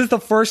 Is this the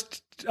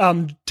first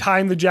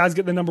time the Jazz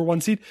get the number 1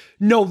 seed?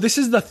 No, this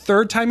is the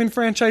third time in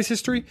franchise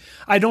history.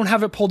 I don't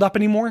have it pulled up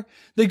anymore.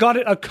 They got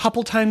it a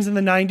couple times in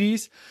the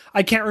 90s.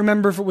 I can't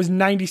remember if it was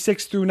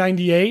 96 through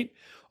 98,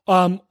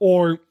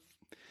 or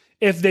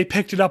if they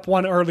picked it up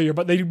one earlier,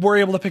 but they were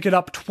able to pick it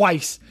up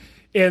twice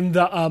in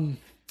the,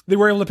 they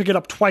were able to pick it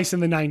up twice in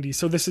the 90s.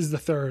 So this is the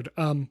third.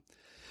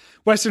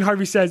 Weston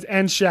Harvey says,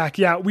 and Shaq.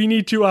 Yeah, we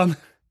need to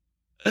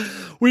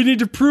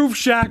prove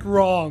Shaq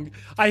wrong.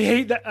 I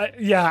hate that.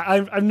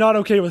 I'm not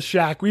okay with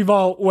Shaq. We've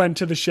all went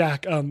to the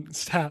Shaq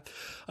stat.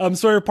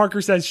 Sawyer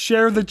Parker says,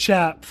 share the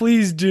chat.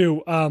 Please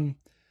do.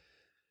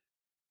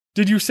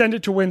 Did you send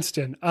it to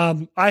Winston?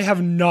 I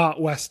have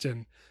not,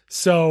 Weston.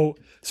 So,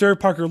 Sir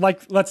Parker,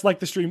 let's like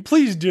the stream.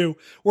 Please do.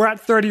 We're at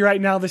 30 right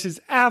now. This is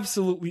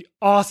absolutely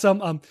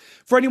awesome.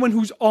 For anyone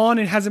who's on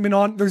and hasn't been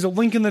on, there's a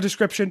link in the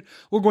description.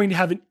 We're going to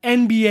have an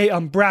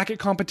NBA bracket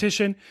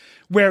competition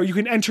where you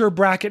can enter a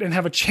bracket and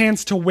have a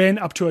chance to win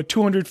up to a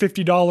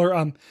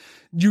 $250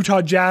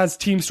 Utah Jazz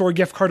team store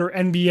gift card or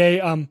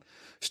NBA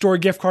store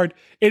gift card.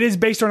 It is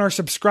based on our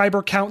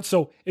subscriber count.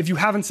 So if you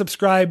haven't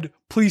subscribed,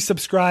 please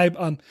subscribe.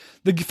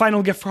 The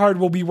final gift card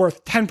will be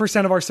worth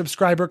 10% of our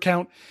subscriber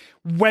count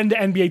when the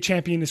NBA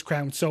champion is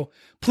crowned. So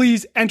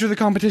please enter the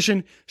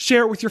competition,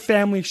 share it with your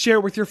family, share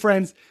it with your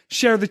friends,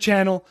 share the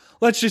channel.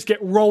 Let's just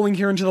get rolling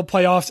here into the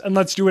playoffs, and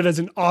let's do it as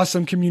an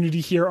awesome community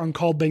here on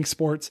Called Bank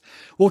Sports.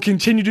 We'll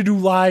continue to do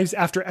lives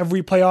after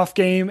every playoff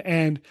game,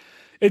 and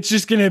it's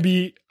just going to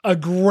be a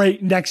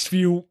great next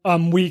few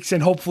weeks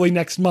and hopefully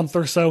next month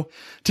or so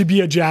to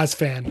be a Jazz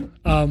fan.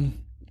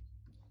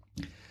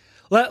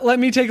 Let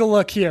me take a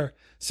look here.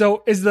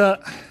 So is the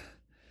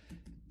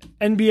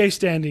NBA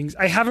standings.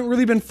 I haven't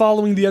really been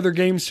following the other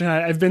games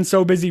tonight. I've been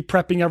so busy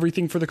prepping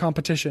everything for the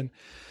competition.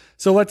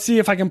 So let's see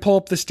if I can pull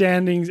up the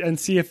standings and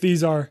see if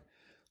these are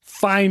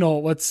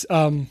final. Let's,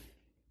 sorry,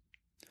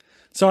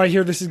 I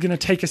hear this is going to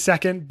take a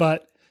second,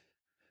 but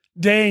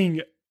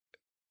dang,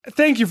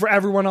 thank you for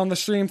everyone on the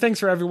stream. Thanks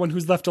for everyone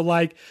who's left a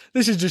like.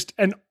 This is just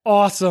an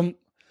awesome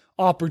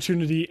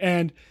opportunity.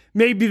 And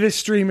maybe this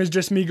stream is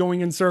just me going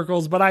in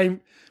circles, but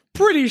I'm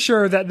pretty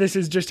sure that this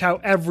is just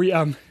how every,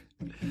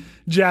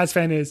 Jazz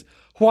fan is.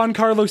 Juan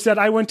Carlos said,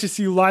 I went to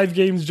see live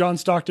games John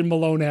Stockton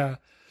Malone era.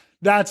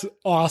 That's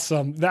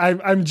awesome.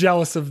 I'm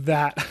jealous of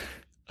that.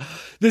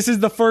 This is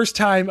the first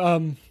time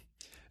I'm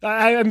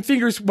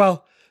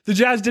the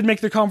Jazz did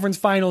make the conference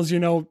finals,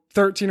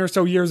 13 or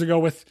so years ago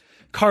with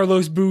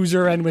Carlos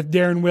Boozer and with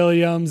Darren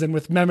Williams and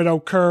with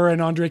Mehmet Okur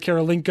and Andrei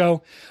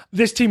Karolinko.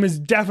 This team is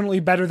definitely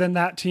better than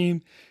that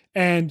team,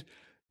 and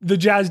the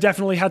Jazz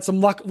definitely had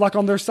some luck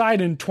on their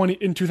side in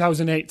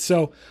 2008.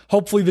 So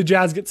hopefully the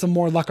Jazz get some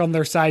more luck on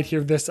their side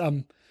here this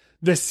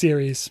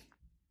series.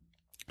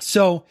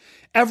 So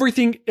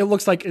everything it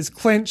looks like is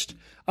clinched.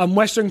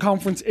 Western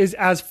Conference is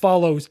as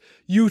follows: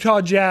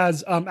 Utah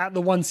Jazz at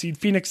the 1 seed,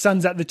 Phoenix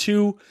Suns at the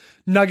 2,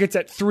 Nuggets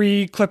at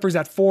 3, Clippers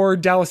at 4,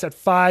 Dallas at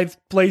 5,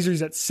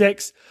 Blazers at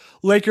 6.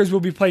 Lakers will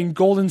be playing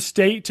Golden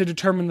State to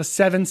determine the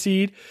 7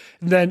 seed.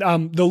 Then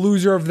the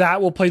loser of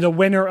that will play the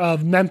winner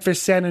of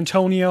Memphis, San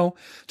Antonio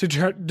to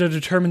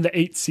determine the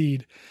 8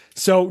 seed.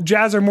 So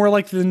Jazz are more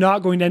likely than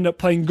not going to end up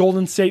playing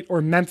Golden State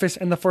or Memphis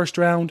in the first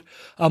round.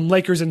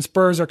 Lakers and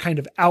Spurs are kind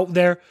of out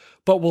there,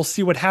 but we'll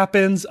see what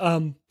happens.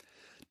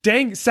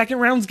 Second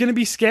round's going to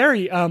be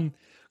scary.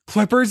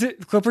 Clippers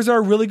are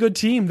a really good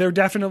team. They're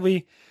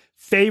definitely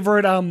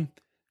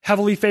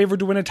heavily favored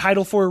to win a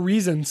title for a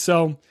reason.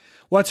 So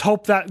let's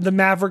hope that the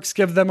Mavericks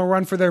give them a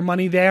run for their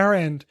money there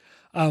and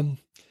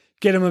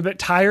get them a bit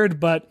tired.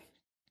 But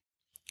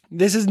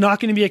this is not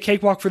going to be a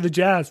cakewalk for the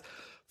Jazz.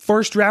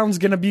 First round's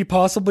going to be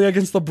possibly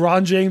against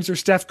LeBron James or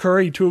Steph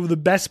Curry, two of the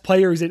best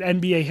players in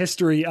NBA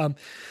history.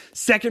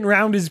 Second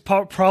round is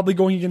probably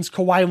going against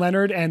Kawhi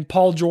Leonard and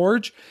Paul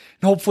George.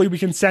 And hopefully we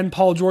can send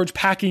Paul George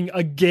packing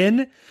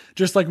again,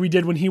 just like we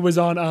did when he was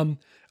on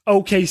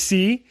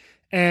OKC.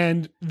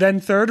 And then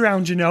third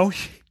round,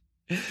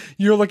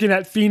 you're looking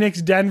at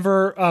Phoenix,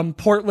 Denver,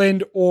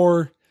 Portland,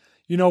 or,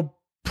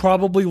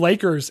 probably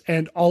Lakers.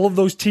 And all of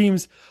those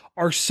teams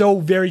are so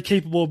very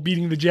capable of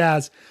beating the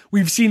Jazz.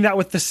 We've seen that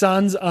with the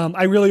Suns.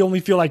 I really only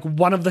feel like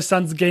one of the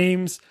Suns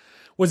games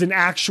was an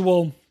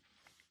actual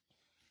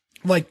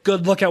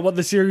good look at what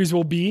the series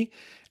will be.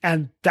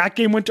 And that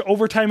game went to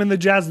overtime and the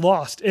Jazz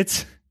lost.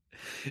 It's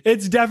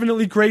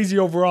definitely crazy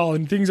overall,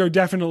 and things are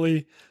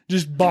definitely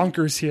just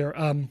bonkers here.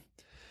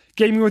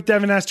 Gaming with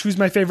Devin asked, who's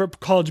my favorite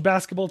college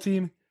basketball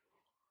team?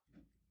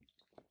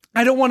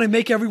 I don't want to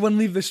make everyone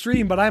leave the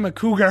stream, but I'm a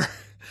Cougar.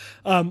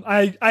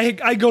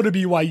 I go to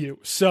BYU,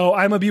 so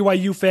I'm a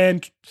BYU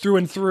fan through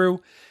and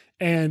through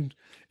and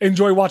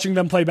enjoy watching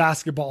them play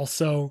basketball.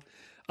 So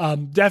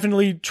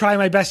definitely try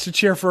my best to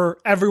cheer for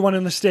everyone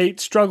in the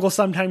state, struggle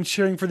sometimes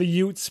cheering for the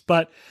Utes,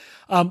 but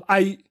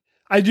I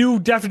do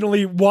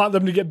definitely want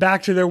them to get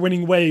back to their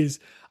winning ways.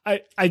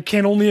 I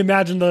can only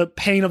imagine the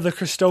pain of the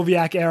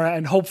Krzyzewski era,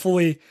 and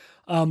hopefully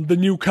the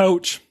new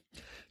coach,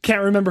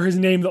 can't remember his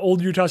name, the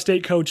old Utah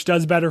State coach,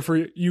 does better for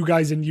you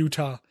guys in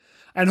Utah.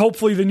 And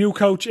hopefully the new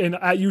coach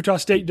at Utah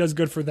State does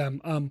good for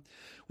them.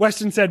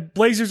 Weston said,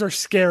 Blazers are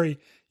scary.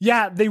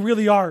 Yeah, they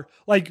really are.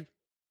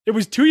 It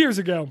was 2 years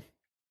ago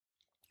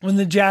when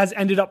the Jazz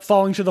ended up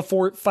falling to the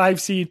 4-5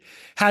 seed,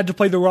 had to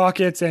play the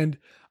Rockets, and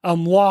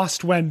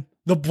lost when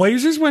the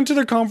Blazers went to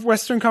the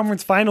Western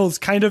Conference Finals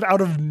kind of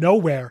out of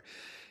nowhere.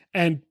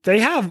 And they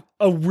have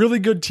a really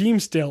good team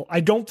still. I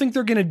don't think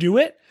they're going to do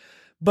it,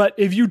 but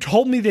if you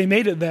told me they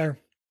made it there,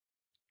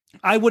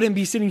 I wouldn't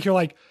be sitting here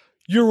like,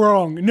 you're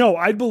wrong. No,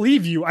 I'd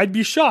believe you. I'd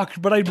be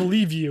shocked, but I'd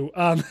believe you.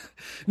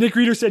 Nick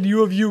Reeder said,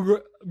 U of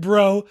U,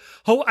 bro.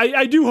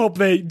 I do hope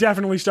they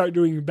definitely start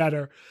doing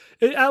better.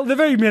 At the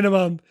very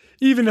minimum,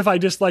 even if I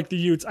dislike the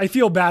Utes, I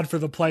feel bad for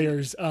the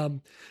players.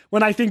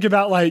 When I think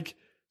about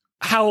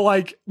how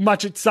like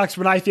much it sucks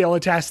when I fail a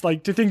test.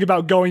 Like to think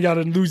about going out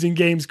and losing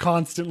games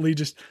constantly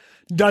just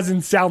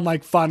doesn't sound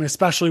like fun,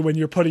 especially when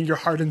you're putting your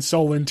heart and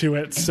soul into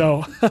it.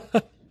 So,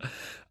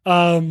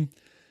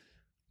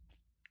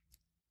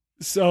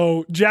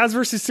 so Jazz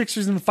versus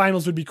Sixers in the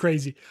finals would be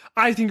crazy.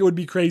 I think it would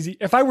be crazy.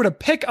 If I were to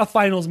pick a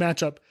finals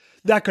matchup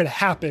that could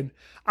happen,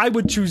 I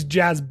would choose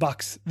Jazz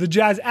Bucks. The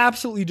Jazz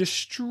absolutely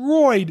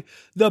destroyed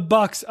the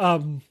Bucks.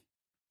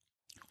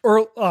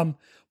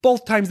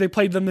 Both times they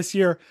played them this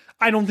year.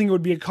 I don't think it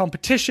would be a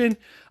competition.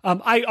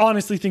 I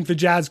honestly think the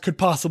Jazz could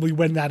possibly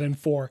win that in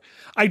 4.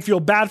 I'd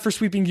feel bad for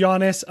sweeping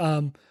Giannis.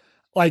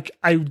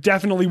 I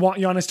definitely want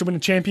Giannis to win a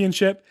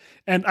championship,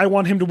 and I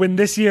want him to win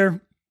this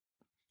year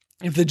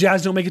if the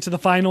Jazz don't make it to the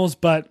finals,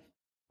 but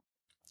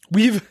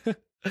we've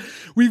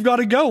got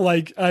to go.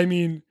 Like, I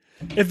mean,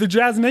 if the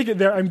Jazz make it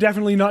there, I'm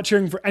definitely not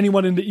cheering for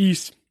anyone in the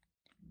East,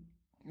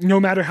 no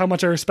matter how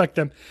much I respect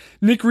them.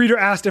 Nick Reeder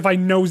asked if I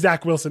know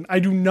Zach Wilson. I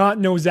do not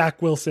know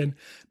Zach Wilson,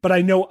 but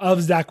I know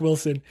of Zach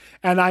Wilson,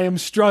 and I am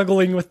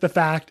struggling with the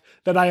fact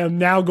that I am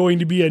now going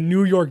to be a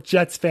New York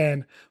Jets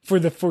fan for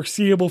the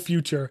foreseeable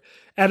future.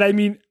 And I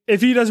mean,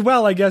 if he does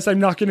well, I guess I'm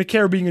not going to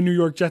care being a New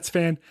York Jets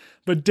fan,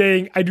 but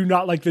dang, I do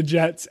not like the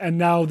Jets. And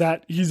now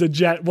that he's a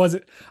Jet,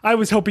 I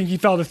was hoping he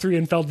fell to 3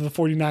 and fell to the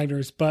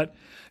 49ers, but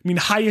I mean,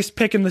 highest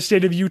pick in the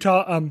state of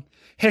Utah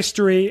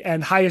history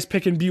and highest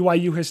pick in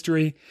BYU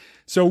history.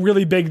 So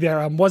really big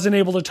there. Wasn't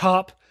able to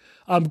top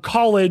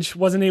college,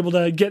 wasn't able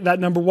to get that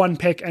number 1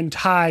 pick and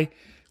tie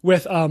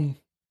with,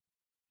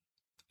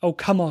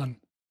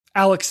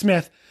 Alex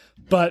Smith,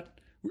 but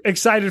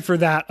excited for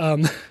that.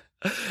 And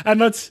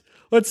let's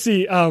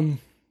see. Kalani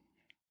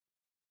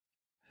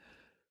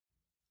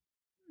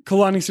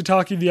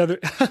Sitake, the other,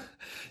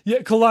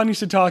 Kalani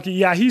Sitake.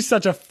 Yeah, he's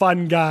such a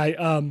fun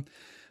guy.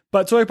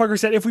 But Sawyer Parker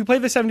said, if we play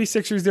the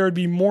 76ers, there would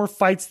be more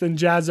fights than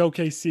Jazz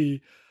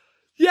OKC.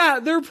 Yeah,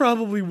 there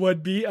probably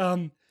would be.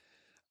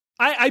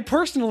 I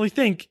personally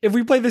think if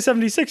we play the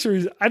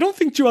 76ers, I don't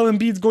think Joel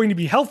Embiid's going to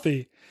be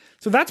healthy.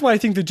 So that's why I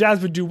think the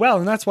Jazz would do well.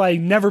 And that's why I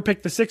never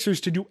picked the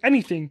Sixers to do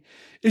anything,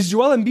 is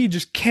Joel Embiid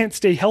just can't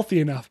stay healthy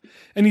enough.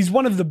 And he's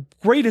one of the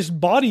greatest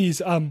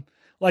bodies,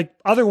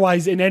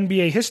 otherwise in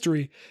NBA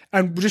history,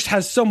 and just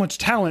has so much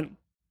talent.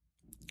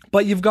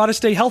 But you've got to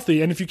stay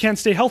healthy. And if you can't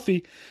stay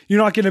healthy,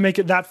 you're not going to make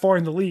it that far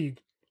in the league.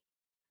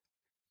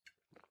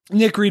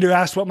 Nick Reeder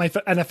asked what my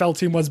NFL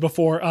team was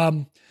before.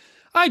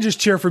 I just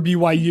cheer for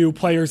BYU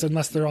players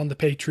unless they're on the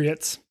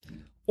Patriots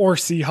or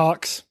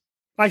Seahawks.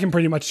 I can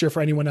pretty much cheer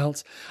for anyone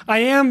else. I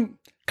am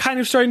kind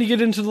of starting to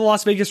get into the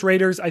Las Vegas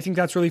Raiders. I think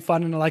that's really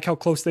fun, and I like how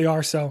close they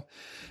are. So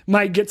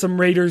might get some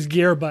Raiders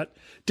gear, but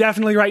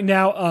definitely right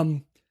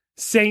now,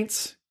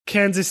 Saints,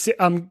 Kansas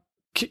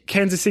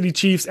City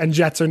Chiefs, and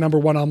Jets are number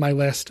 1 on my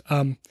list.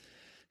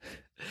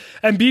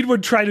 Embiid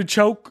would try to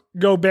choke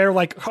Gobert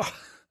like...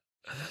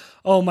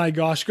 Oh my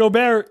gosh,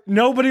 Gobert,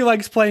 nobody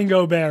likes playing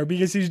Gobert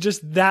because he's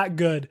just that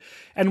good.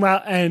 No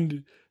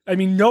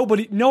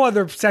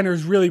other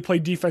centers really play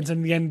defense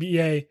in the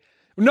NBA.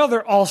 No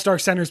other all-star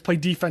centers play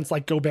defense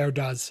like Gobert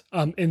does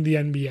in the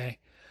NBA.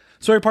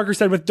 Sawyer Parker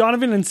said, with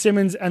Donovan and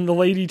Simmons and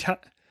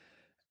the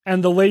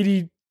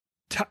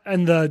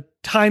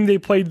time they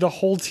played the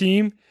whole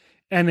team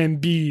and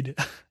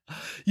Embiid.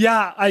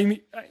 Yeah, I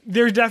mean,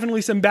 there's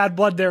definitely some bad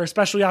blood there,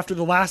 especially after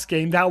the last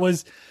game. That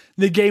was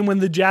the game when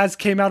the Jazz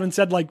came out and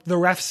said, like, the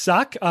refs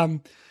suck.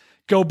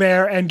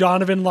 Gobert and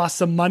Donovan lost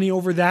some money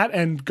over that.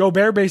 And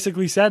Gobert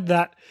basically said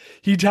that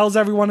he tells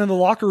everyone in the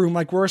locker room,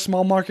 like, we're a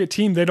small market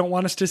team. They don't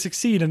want us to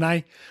succeed. And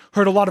I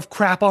heard a lot of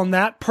crap on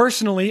that.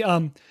 Personally,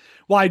 while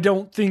I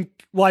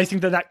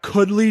think that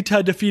could lead to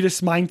a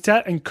defeatist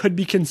mindset and could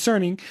be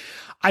concerning,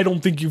 I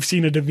don't think you've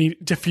seen a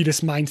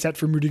defeatist mindset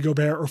from Rudy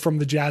Gobert or from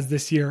the Jazz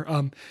this year.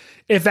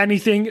 If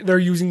anything, they're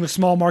using the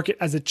small market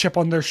as a chip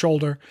on their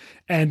shoulder,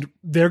 and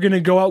they're going to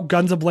go out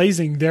guns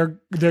a-blazing. They're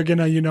going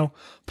to,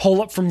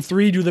 pull up from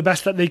 3, do the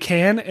best that they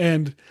can,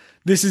 and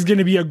this is going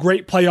to be a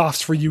great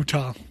playoffs for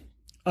Utah.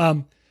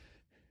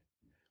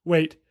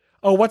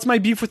 What's my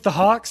beef with the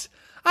Hawks?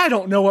 I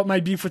don't know what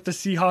my beef with the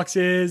Seahawks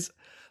is.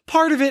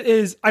 Part of it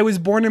is I was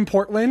born in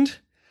Portland,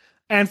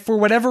 and for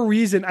whatever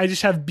reason, I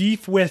just have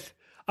beef with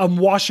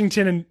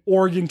Washington and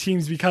Oregon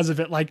teams because of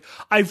it. Like,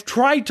 I've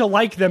tried to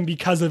like them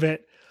because of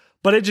it,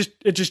 but it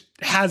just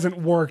hasn't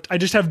worked. I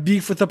just have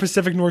beef with the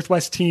Pacific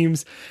Northwest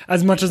teams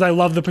as much as I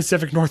love the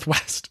Pacific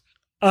Northwest.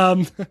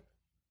 Sawyer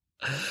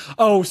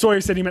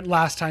said he meant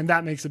last time.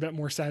 That makes a bit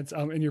more sense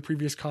in your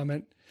previous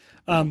comment.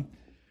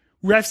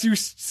 Refs who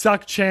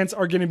suck chants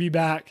are going to be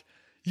back.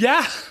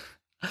 Yeah.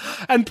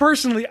 And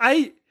personally,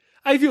 I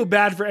feel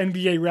bad for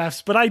NBA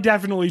refs, but I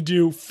definitely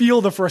do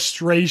feel the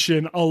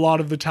frustration a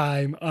lot of the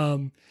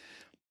time.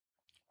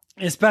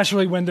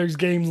 Especially when there's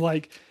games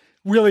like,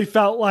 really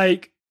felt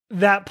like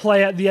that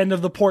play at the end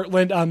of the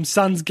Portland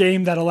Suns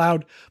game that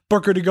allowed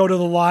Booker to go to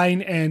the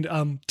line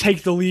and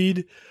take the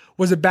lead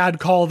was a bad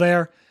call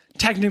there.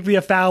 Technically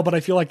a foul, but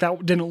I feel like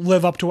that didn't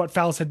live up to what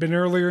fouls had been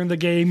earlier in the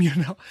game,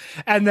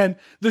 And then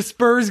the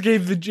Spurs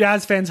gave the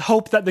Jazz fans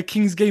hope that the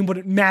Kings game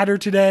wouldn't matter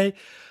today.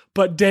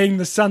 but dang,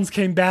 the Suns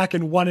came back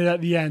and won it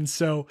at the end.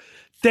 So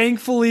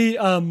thankfully,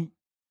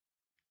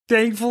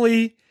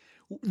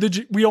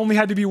 we only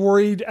had to be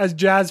worried as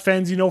Jazz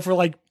fans, for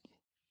like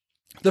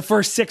the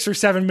first 6 or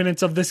 7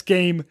 minutes of this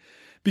game,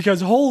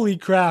 because holy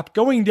crap,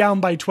 going down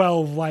by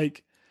 12,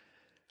 like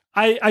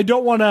I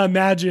don't want to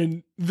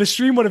imagine. The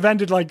stream would have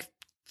ended like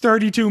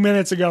 32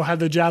 minutes ago had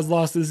the Jazz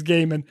lost this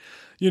game. And,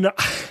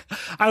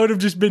 I would have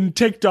just been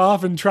ticked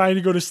off and trying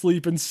to go to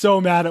sleep and so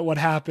mad at what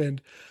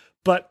happened.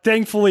 But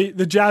thankfully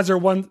the Jazz are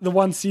the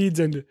one seeds,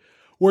 and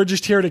we're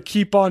just here to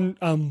keep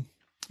on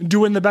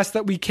doing the best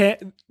that we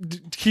can,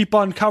 keep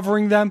on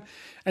covering them,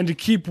 and to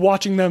keep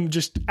watching them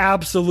just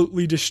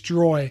absolutely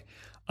destroy.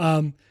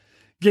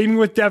 Gaming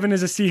with Devin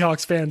is a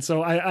Seahawks fan,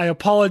 so I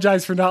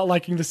apologize for not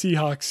liking the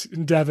Seahawks,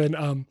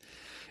 Devin.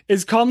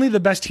 Is Conley the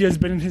best he has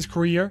been in his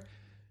career?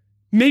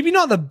 Maybe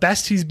not the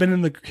best he's been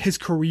in his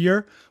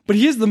career, but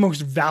he is the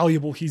most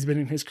valuable he's been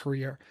in his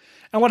career.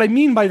 And what I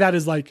mean by that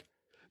is like,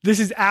 this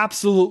is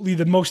absolutely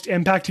the most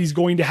impact he's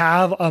going to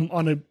have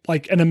on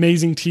an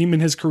amazing team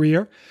in his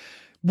career.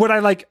 Would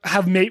I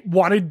have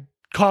wanted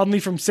Conley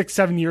from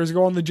 6-7 years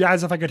ago on the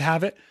Jazz if I could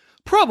have it?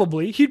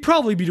 Probably. He'd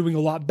probably be doing a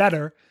lot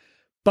better,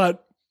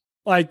 but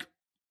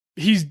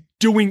he's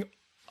doing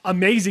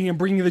amazing and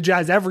bringing the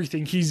Jazz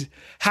everything. He's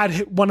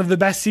had one of the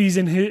best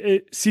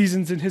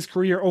seasons in his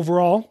career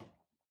overall,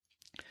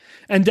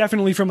 and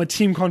definitely from a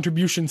team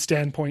contribution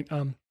standpoint.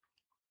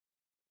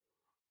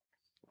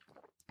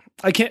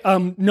 I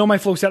can't, No My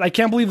Flow said, I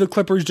can't believe the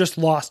Clippers just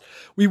lost.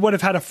 We would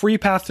have had a free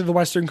path to the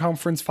Western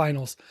Conference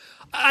Finals.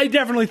 I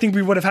definitely think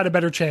we would have had a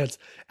better chance.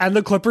 And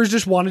the Clippers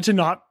just wanted to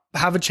not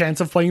have a chance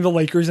of playing the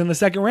Lakers in the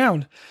second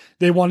round.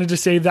 They wanted to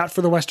save that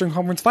for the Western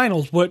Conference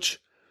Finals, which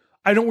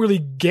I don't really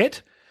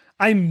get.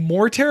 I'm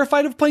more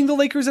terrified of playing the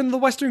Lakers in the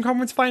Western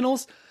Conference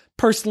Finals,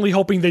 personally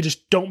hoping they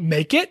just don't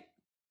make it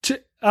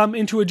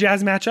into a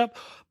Jazz matchup.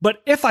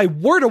 But if I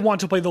were to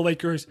want to play the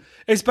Lakers,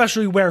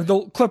 especially where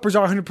the Clippers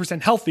are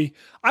 100% healthy,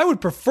 I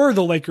would prefer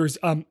the Lakers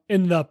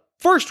in the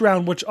first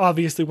round, which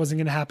obviously wasn't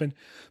going to happen.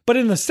 But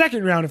in the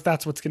second round, if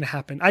that's what's going to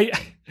happen,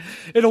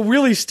 it'll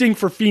really stink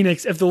for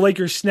Phoenix if the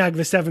Lakers snag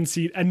the 7th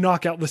seed and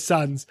knock out the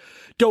Suns.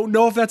 Don't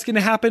know if that's going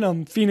to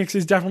happen. Phoenix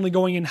is definitely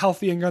going in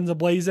healthy and guns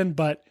a-blazing,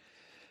 but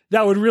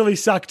that would really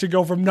suck to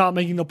go from not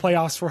making the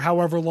playoffs for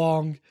however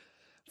long,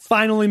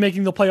 finally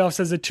making the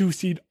playoffs as a 2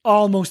 seed,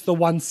 almost the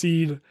 1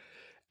 seed,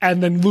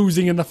 and then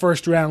losing in the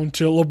first round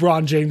to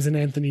LeBron James and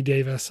Anthony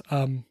Davis.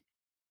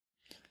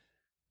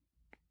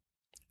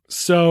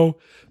 Sawyer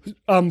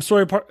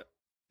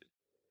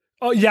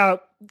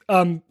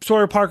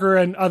Parker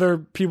and other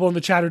people in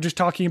the chat are just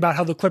talking about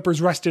how the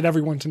Clippers rested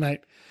everyone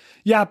tonight.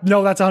 Yeah,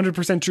 no, that's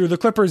 100% true. The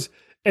Clippers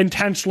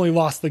intentionally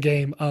lost the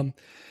game.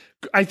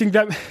 I think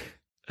that,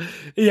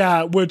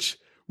 yeah, which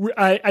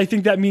I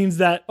think that means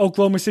that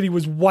Oklahoma City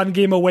was 1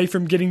 game away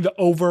from getting the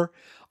over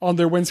on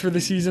their wins for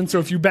the season. So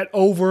if you bet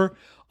over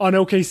on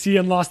OKC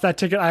and lost that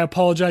ticket, I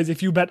apologize.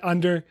 If you bet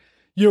under,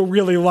 you're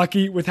really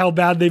lucky with how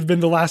bad they've been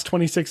the last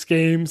 26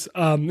 games.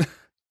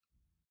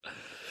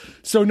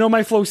 So No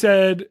My Flow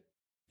said,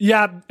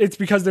 yeah, it's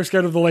because they're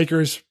scared of the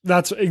Lakers.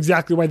 That's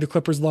exactly why the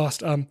Clippers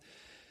lost.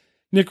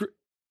 Nick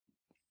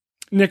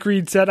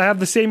Reed said, I have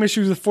the same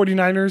issues with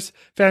 49ers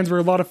fans where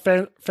a lot of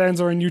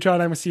fans are in Utah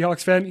and I'm a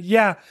Seahawks fan.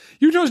 Yeah,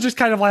 Utah's just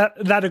kind of like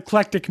that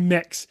eclectic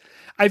mix.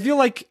 I feel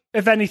like,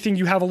 if anything,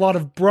 you have a lot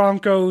of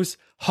Broncos,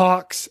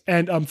 Hawks,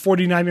 and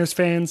 49ers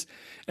fans.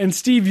 And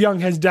Steve Young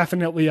has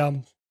definitely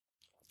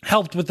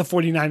helped with the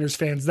 49ers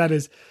fans. That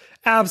is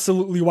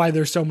absolutely why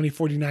there's so many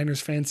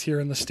 49ers fans here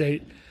in the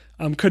state.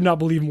 Could not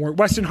believe more.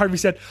 Weston Harvey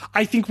said,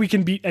 I think we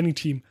can beat any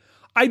team.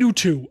 I do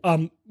too.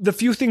 The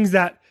few things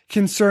that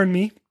concern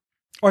me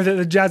are that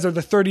the Jazz are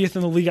the 30th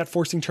in the league at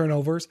forcing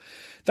turnovers.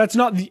 That's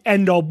not the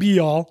end-all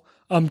be-all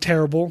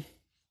terrible.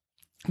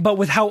 But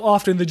with how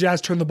often the Jazz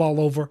turn the ball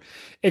over,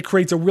 it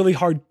creates a really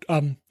hard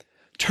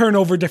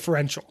turnover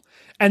differential.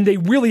 And they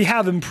really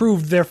have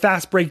improved their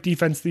fast break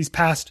defense these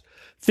past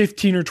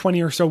 15 or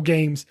 20 or so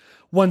games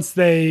once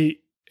they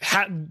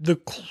had the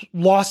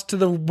loss to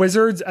the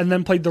Wizards and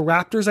then played the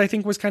Raptors, I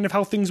think was kind of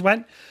how things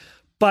went.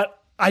 But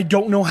I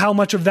don't know how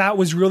much of that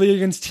was really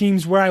against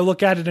teams where I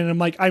look at it and I'm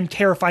like, I'm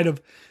terrified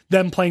of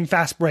them playing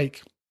fast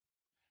break.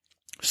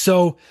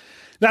 So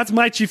that's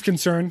my chief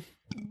concern,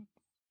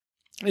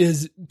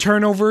 is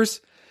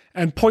turnovers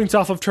and points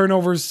off of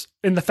turnovers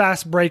in the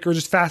fast break, or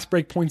just fast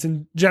break points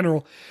in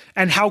general,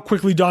 and how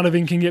quickly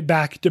Donovan can get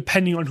back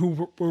depending on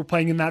who we're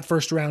playing in that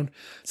first round,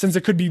 since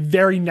it could be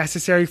very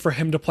necessary for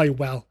him to play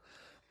well.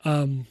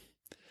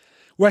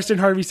 Weston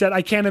Harvey said,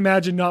 I can't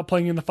imagine not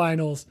playing in the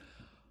finals.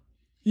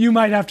 You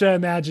might have to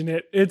imagine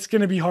it. It's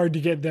going to be hard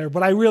to get there,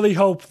 but I really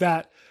hope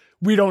that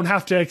we don't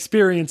have to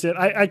experience it.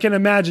 I can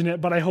imagine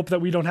it, but I hope that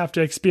we don't have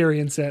to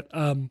experience it.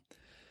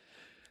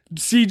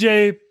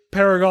 CJ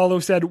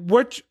Paragallo said,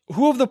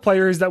 who of the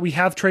players that we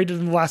have traded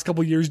in the last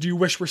couple of years do you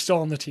wish were still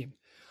on the team?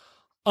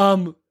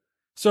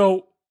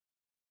 So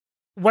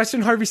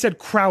Weston Harvey said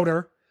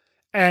Crowder,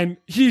 and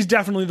he's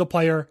definitely the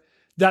player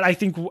that I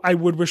think I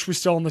would wish was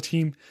still on the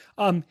team.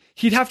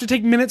 He'd have to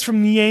take minutes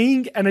from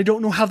Niang, and I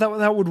don't know how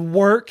that would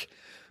work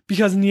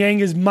because Niang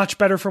is much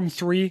better from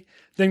three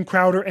than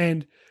Crowder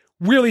and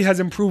really has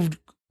improved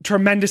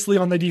tremendously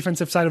on the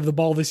defensive side of the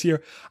ball this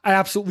year. I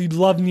absolutely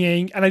love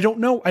Niang, and I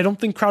don't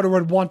think Crowder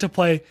would want to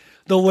play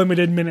the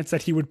limited minutes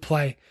that he would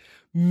play.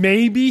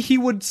 Maybe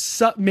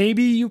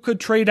maybe you could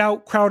trade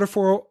out Crowder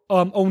for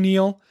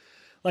O'Neal.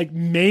 Like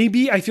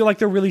maybe, I feel like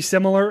they're really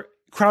similar.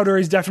 Crowder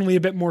is definitely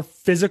a bit more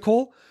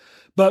physical,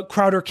 but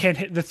Crowder can't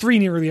hit the three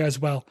nearly as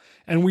well.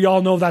 And we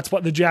all know that's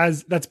been the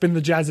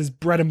Jazz's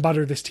bread and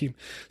butter this team.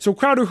 So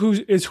Crowder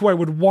is who I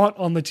would want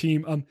on the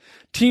team.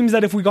 Teams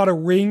that if we got a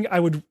ring,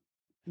 I'd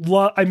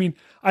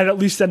at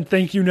least send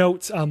thank you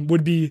notes,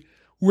 would be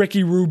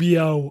Ricky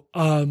Rubio,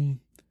 and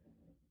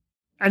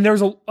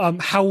there's a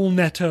Raul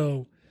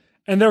Neto,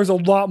 and there's a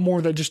lot more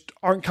that just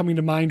aren't coming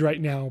to mind right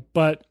now.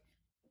 But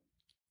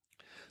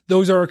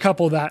those are a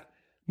couple that,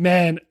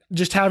 man,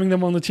 just having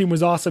them on the team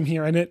was awesome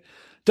here. And it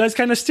does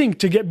kind of stink.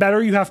 To get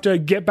better, you have to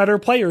get better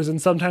players.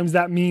 And sometimes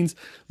that means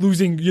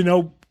losing,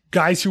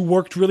 guys who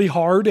worked really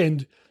hard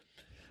and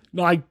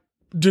like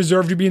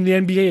deserve to be in the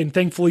NBA. And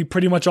thankfully,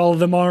 pretty much all of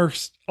them are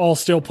all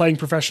still playing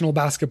professional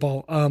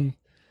basketball.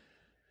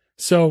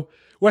 So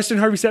Weston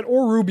Harvey said,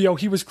 or Rubio,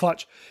 he was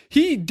clutch.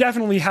 He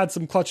definitely had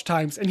some clutch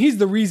times. And he's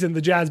the reason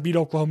the Jazz beat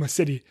Oklahoma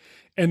City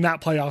in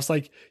that playoffs.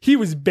 Like, he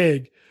was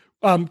big.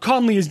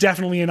 Conley is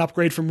definitely an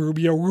upgrade from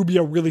Rubio.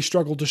 Rubio really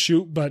struggled to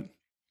shoot, but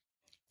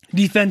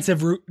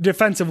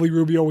defensively,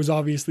 Rubio was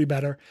obviously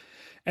better.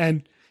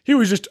 And he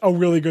was just a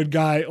really good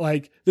guy.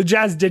 Like, the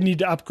Jazz did need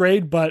to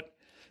upgrade, but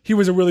he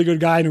was a really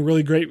good guy and a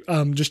really great,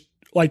 just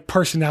like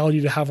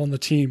personality to have on the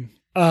team.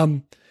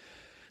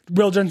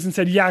 Will Jensen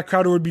said, yeah,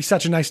 Crowder would be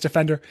such a nice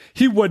defender.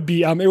 He would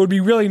be. It would be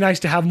really nice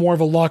to have more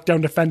of a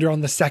lockdown defender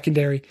on the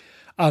secondary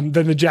than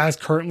the Jazz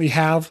currently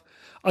have.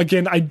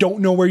 Again, I don't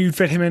know where you'd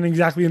fit him in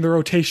exactly in the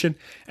rotation.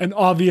 And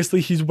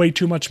obviously he's way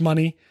too much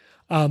money.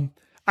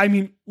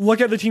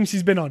 Look at the teams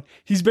he's been on.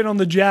 He's been on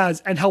the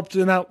Jazz and helped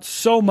them out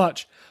so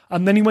much.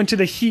 Then he went to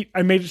the Heat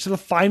and made it to the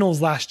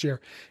finals last year.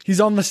 He's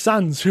on the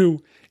Suns,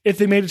 who, if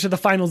they made it to the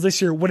finals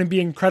this year, wouldn't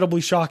be incredibly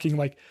shocking.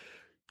 Like,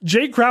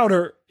 Jay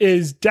Crowder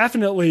is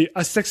definitely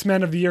a sixth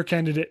man of the year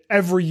candidate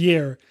every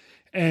year.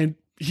 And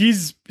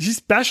he's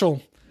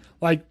special.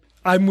 Like,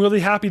 I'm really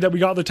happy that we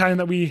got the time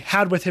that we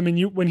had with him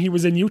when he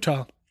was in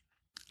Utah.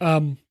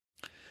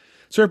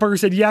 Sawyer Parker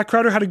said, yeah,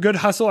 Crowder had a good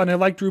hustle and I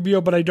liked Rubio,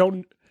 but I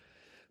don't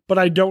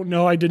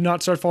know. I did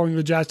not start following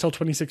the Jazz till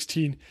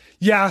 2016.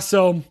 Yeah.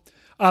 So,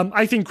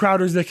 I think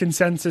Crowder's the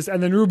consensus,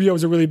 and then Rubio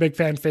is a really big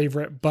fan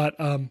favorite, but,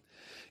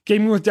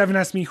 Gaming with Devin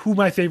asked me who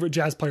my favorite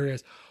Jazz player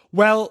is.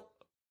 Well,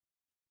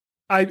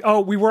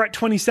 we were at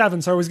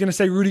 27, so I was going to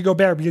say Rudy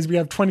Gobert because we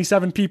have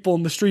 27 people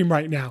in the stream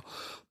right now.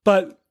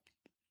 But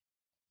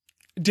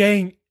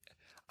dang,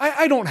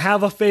 I don't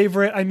have a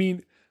favorite. I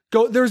mean,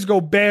 there's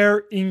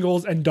Gobert,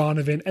 Ingles, and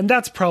Donovan, and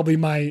that's probably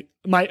my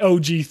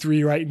OG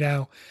three right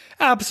now.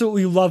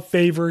 Absolutely love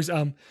Favors.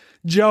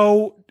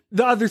 Joe,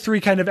 the other three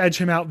kind of edge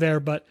him out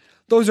there, but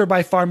those are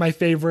by far my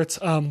favorites.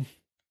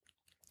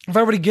 If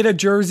I were to get a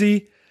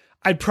jersey,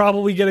 I'd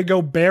probably get a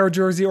Gobert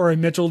jersey or a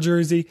Mitchell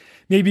jersey.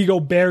 Maybe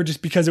Gobert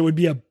just because it would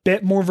be a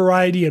bit more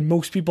variety and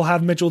most people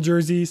have Mitchell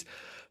jerseys.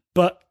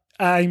 But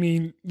I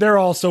mean, they're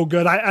all so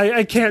good.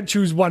 I can't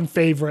choose one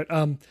favorite.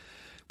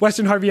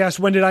 Weston Harvey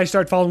asked, when did I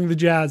start following the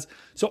Jazz?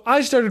 So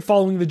I started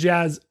following the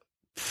Jazz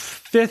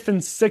 5th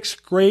and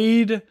 6th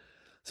grade.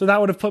 So that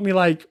would have put me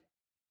like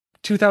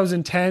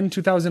 2010,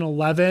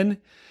 2011.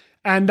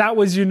 And that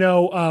was,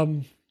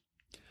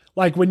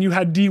 like when you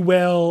had D.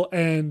 Will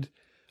and,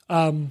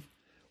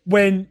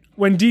 when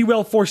D.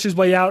 Will forced his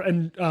way out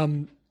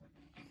and,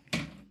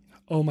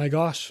 oh my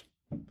gosh,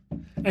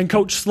 and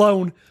Coach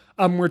Sloan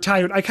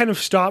retired, I kind of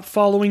stopped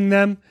following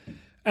them.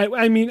 And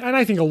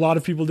I think a lot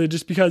of people did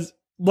just because,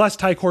 bless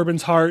Ty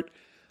Corbin's heart,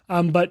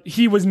 but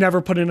he was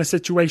never put in a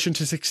situation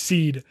to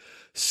succeed.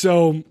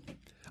 So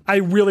I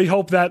really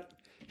hope that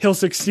he'll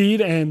succeed.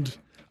 And,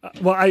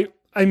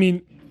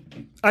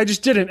 I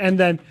just didn't. And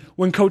then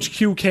when Coach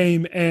Q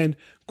came and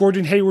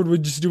Gordon Hayward was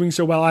just doing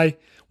so well, I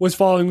was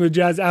following the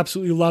Jazz,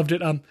 absolutely loved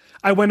it.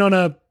 I went on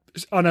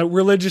a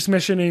religious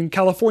mission in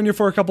California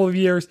for a couple of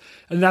years,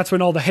 and that's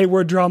when all the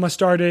Hayward drama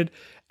started.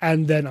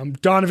 And then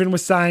Donovan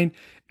was signed.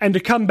 And to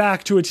come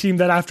back to a team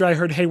that after I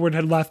heard Hayward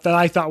had left, that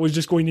I thought was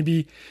just going to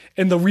be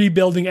in the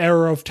rebuilding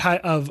era of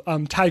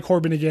Ty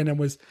Corbin again, and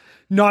was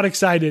not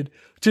excited,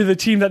 to the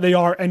team that they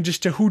are and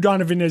just to who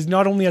Donovan is,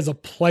 not only as a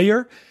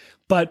player,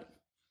 but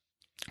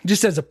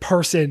just as a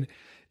person,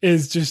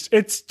 it's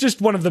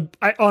just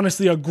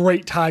honestly a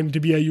great time to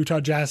be a Utah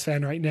Jazz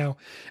fan right now.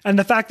 And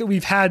the fact that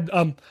we've had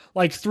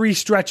like 3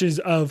 stretches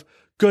of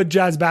good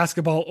Jazz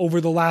basketball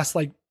over the last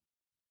like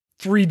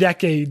 3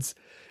 decades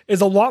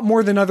is a lot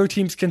more than other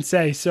teams can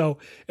say. So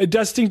it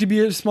does stink to be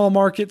a small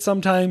market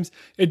sometimes.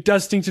 It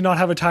does stink to not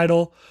have a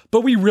title,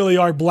 but we really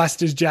are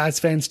blessed as Jazz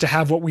fans to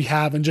have what we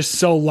have and just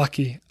so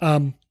lucky.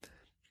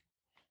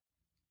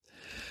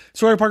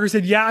 Sawyer Parker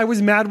said, yeah, I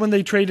was mad when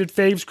they traded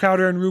Faves,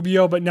 Crowder, and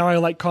Rubio, but now I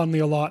like Conley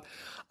a lot.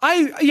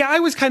 I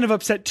was kind of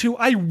upset too.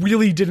 I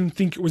really didn't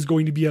think it was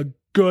going to be a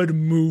good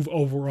move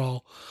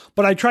overall,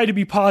 but I tried to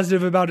be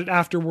positive about it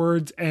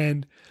afterwards.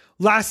 And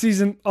last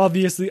season,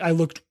 obviously, I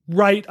looked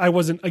right. I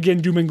wasn't, again,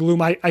 doom and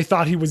gloom. I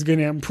thought he was going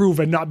to improve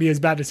and not be as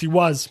bad as he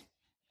was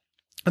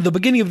at the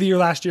beginning of the year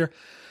last year.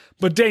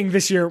 But dang,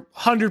 this year,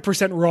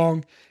 100%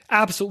 wrong.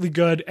 Absolutely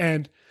good.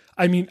 And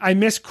I mean, I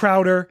miss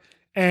Crowder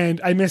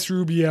and I miss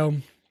Rubio,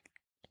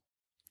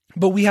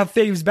 but we have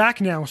Faves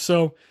back now.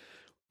 So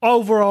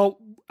overall,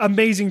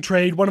 amazing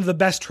trade. One of the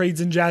best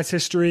trades in Jazz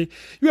history.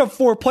 You have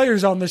 4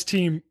 players on this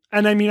team.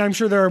 And I mean, I'm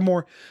sure there are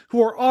more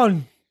who are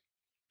on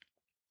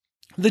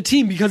the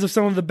team because of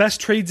some of the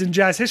best trades in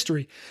Jazz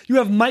history. You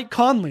have Mike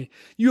Conley.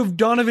 You have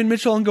Donovan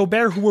Mitchell and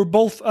Gobert, who were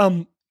both,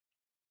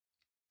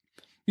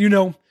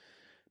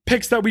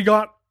 picks that we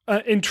got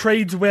in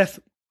trades with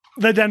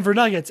the Denver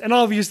Nuggets. And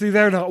obviously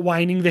they're not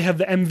whining. They have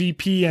the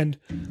MVP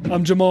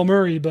and Jamal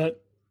Murray,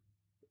 but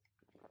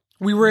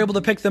we were able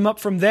to pick them up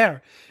from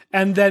there.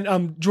 And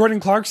then Jordan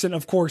Clarkson,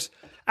 of course,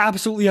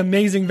 absolutely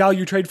amazing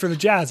value trade for the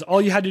Jazz.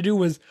 All you had to do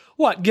was,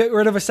 get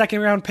rid of a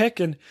second round pick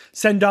and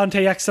send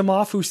Dante Exum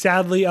off, who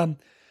sadly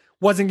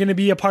wasn't going to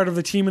be a part of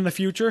the team in the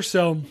future.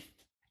 So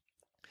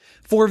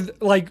for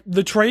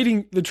the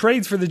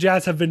trades for the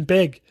Jazz have been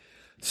big,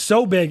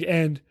 so big.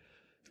 And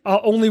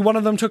only one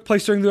of them took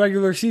place during the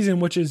regular season,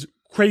 which is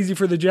crazy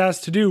for the Jazz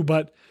to do,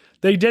 but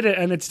they did it,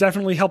 and it's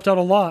definitely helped out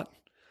a lot.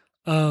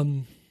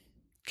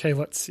 Okay,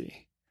 let's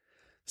see.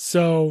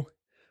 So,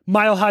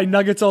 Mile High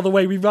Nuggets all the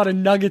way. We've got a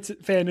Nuggets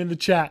fan in the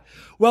chat.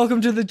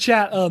 Welcome to the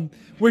chat.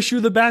 Wish you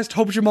the best.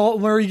 Hope Jamal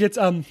Murray gets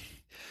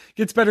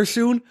better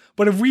soon.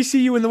 But if we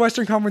see you in the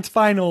Western Conference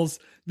Finals,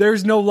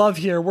 there's no love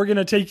here. We're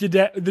gonna take you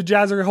down. The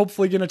Jazz are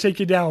hopefully gonna take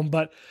you down,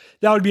 but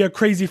that would be a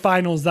crazy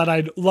finals that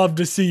I'd love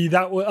to see.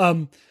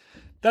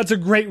 That's a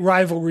great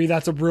rivalry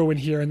that's a brewing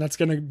here, and that's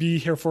going to be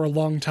here for a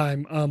long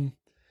time.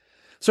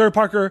 Sarah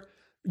Parker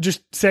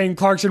just saying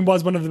Clarkson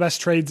was one of the best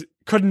trades.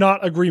 Could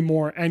not agree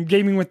more. And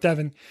gaming with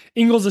Devin,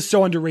 Ingles is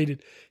so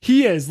underrated.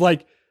 He is.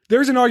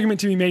 There's an argument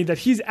to be made that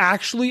he's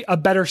actually a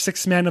better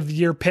 6th man of the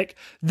year pick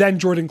than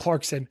Jordan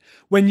Clarkson.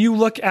 When you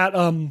look at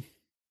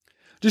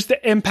just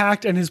the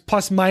impact and his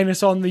plus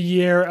minus on the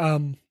year,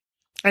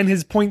 and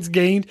his points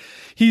gained,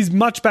 he's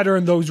much better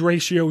in those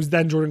ratios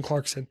than Jordan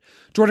Clarkson.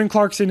 Jordan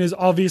Clarkson is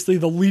obviously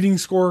the leading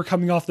scorer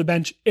coming off the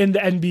bench in the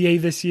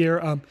NBA this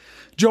year.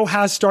 Joe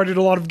has started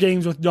a lot of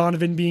games with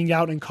Donovan being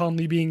out and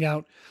Conley being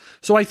out.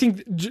 So I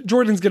think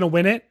Jordan's going to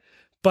win it.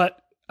 But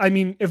I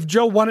mean, if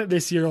Joe won it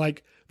this year,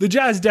 the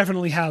Jazz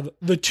definitely have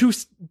the 2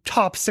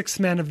 top 6th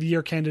man of the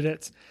year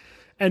candidates.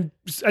 And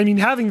I mean,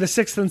 having the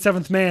 6th and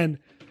 7th man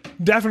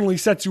definitely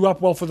sets you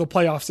up well for the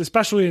playoffs,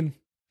 especially in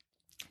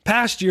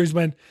past years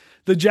when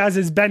the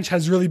Jazz's bench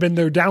has really been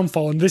their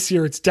downfall, and this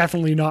year it's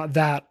definitely not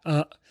that.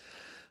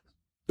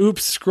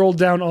 Scrolled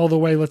down all the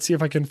way. Let's see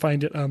if I can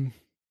find it.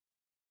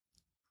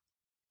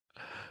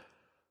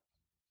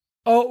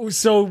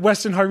 So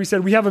Weston Harvey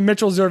said, we have a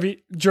Mitchell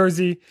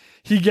jersey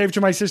he gave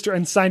to my sister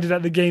and signed it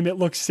at the game. It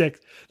looks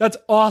sick. That's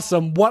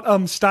awesome.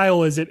 What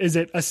style is it? Is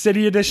it a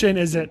city edition?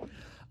 Is it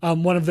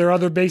one of their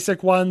other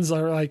basic ones?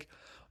 Or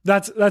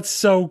that's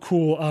so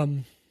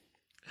cool.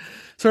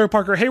 Sarah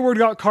Parker, Hayward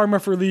got karma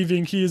for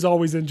leaving. He is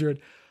always injured.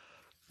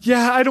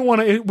 Yeah, I don't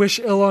want to wish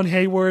ill on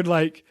Hayward.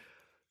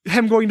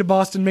 Him going to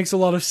Boston makes a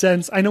lot of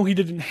sense. I know he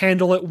didn't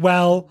handle it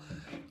well.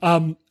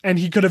 And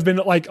he could have been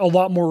a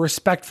lot more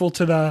respectful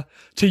to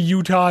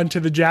Utah and to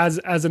the Jazz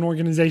as an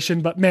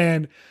organization. But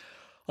man,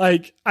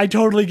 I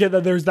totally get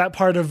that there's that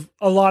part of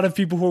a lot of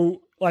people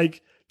who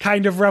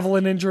kind of revel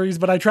in injuries,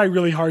 but I try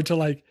really hard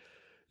to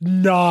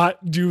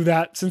not do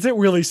that, since it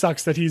really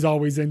sucks that he's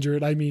always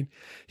injured. I mean,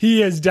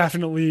 he is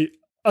definitely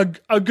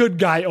a good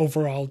guy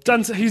overall.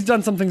 He's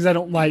done some things I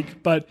don't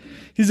like, but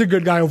he's a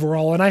good guy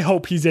overall, and I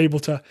hope he's able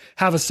to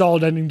have a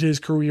solid ending to his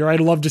career.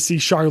 I'd love to see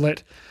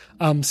Charlotte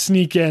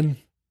sneak in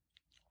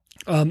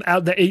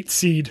at the 8th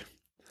seed.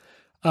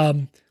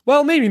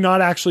 Well, maybe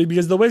not actually,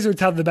 because the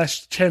Wizards have the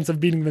best chance of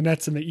beating the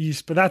Nets in the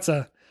East, but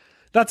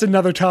that's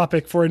another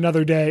topic for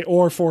another day,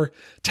 or for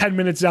 10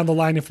 minutes down the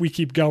line if we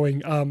keep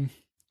going.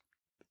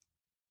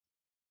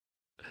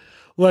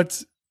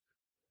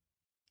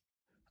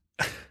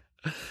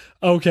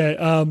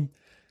 Okay.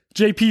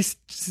 J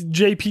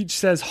Peach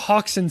says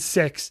Hawks in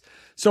 6.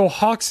 So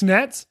Hawks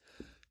Nets,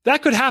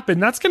 that could happen.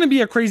 That's going to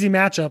be a crazy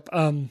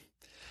matchup.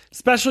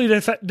 Especially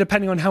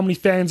depending on how many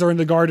fans are in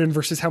the Garden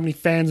versus how many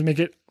fans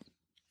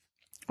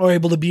are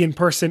able to be in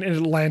person in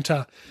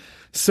Atlanta.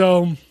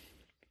 So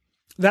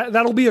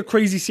that'll be a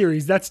crazy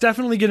series. That's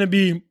definitely going to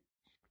be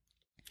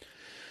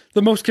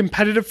the most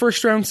competitive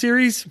first round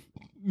series.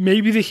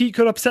 Maybe the Heat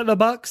could upset the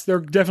Bucks. They're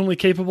definitely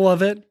capable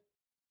of it.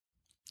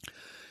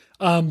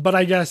 But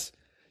I guess,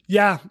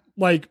 yeah,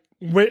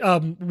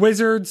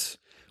 Wizards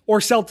or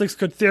Celtics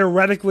could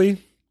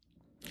theoretically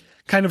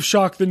kind of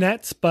shock the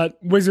Nets, but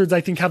Wizards,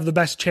 I think, have the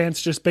best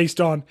chance just based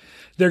on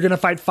they're going to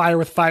fight fire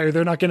with fire.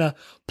 They're not going to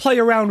play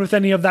around with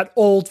any of that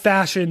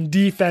old-fashioned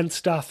defense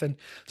stuff and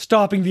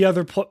stopping the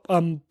other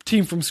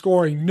team from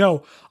scoring.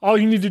 No, all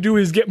you need to do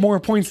is get more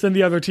points than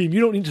the other team. You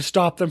don't need to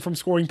stop them from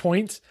scoring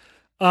points.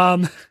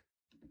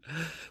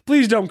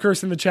 Please don't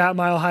curse in the chat,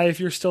 Mile High, if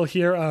you're still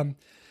here.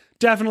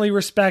 Definitely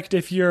respect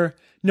if you're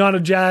not a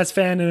Jazz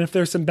fan and if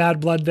there's some bad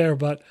blood there,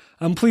 but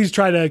please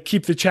try to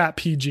keep the chat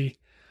PG.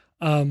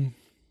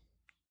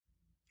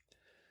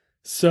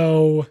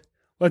 So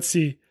let's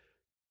see.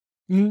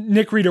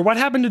 Nick Reader, what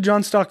happened to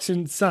John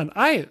Stockton's son?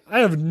 I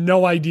have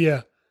no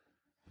idea.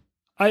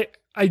 I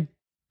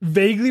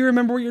vaguely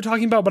remember what you're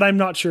talking about, but I'm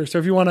not sure. So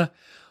if you want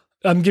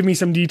to give me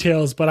some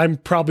details, but I'm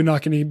probably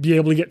not going to be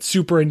able to get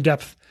super in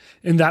depth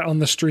in that on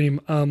the stream.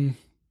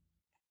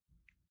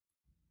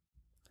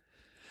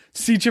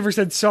 C Chiver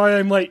said, sorry,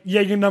 I'm late.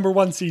 Jaeger number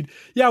 1 seed.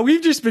 Yeah,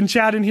 we've just been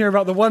chatting here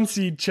about the 1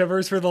 seed,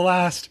 Chivers, for the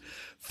last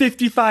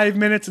 55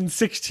 minutes and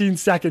 16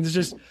 seconds,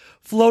 just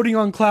floating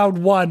on cloud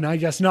 1, I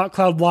guess, not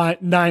cloud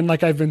 9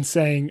 like I've been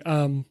saying.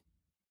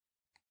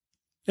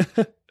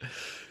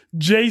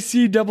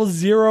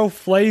 JC00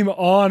 flame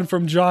on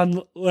from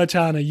John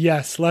Latana.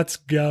 Yes, let's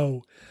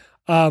go.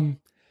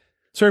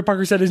 Sorry,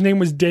 Parker said his name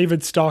was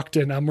David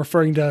Stockton. I'm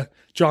referring to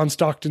John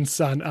Stockton's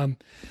son.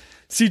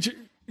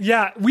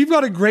 Yeah, we've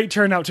got a great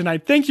turnout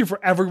tonight. Thank you for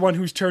everyone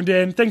who's turned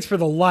in. Thanks for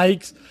the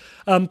likes.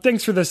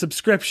 Thanks for the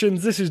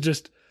subscriptions. This is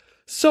just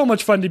so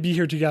much fun to be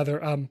here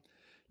together.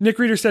 Nick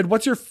Reader said,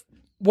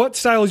 what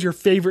style is your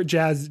favorite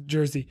Jazz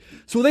jersey?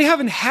 So they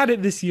haven't had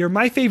it this year.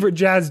 My favorite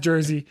Jazz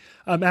jersey,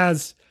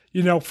 as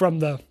you know, from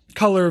the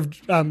color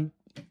of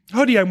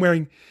hoodie I'm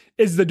wearing,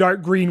 is the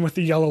dark green with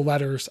the yellow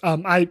letters.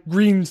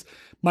 Green's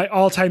my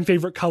all-time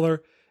favorite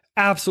color.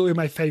 Absolutely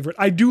my favorite.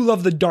 I do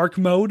love the dark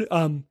mode.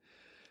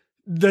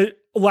 The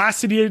last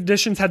City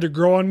editions had to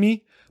grow on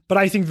me, but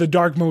I think the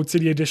dark mode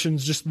City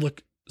editions just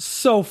look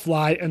so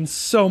fly and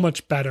so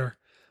much better.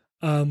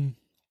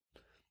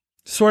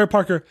 Sawyer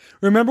Parker,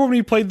 remember when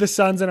we played the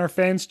Suns and our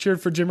fans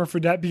cheered for Jimmer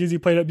Fredette because he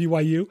played at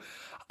BYU?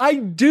 I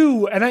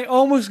do, and I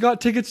almost got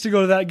tickets to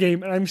go to that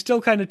game, and I'm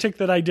still kind of ticked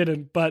that I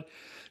didn't, but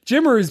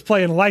Jimmer is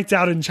playing lights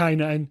out in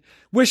China, and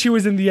wish he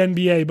was in the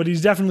NBA, but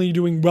he's definitely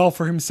doing well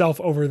for himself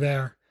over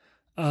there.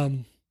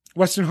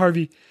 Weston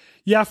Harvey,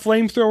 yeah,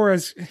 flamethrower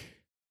is...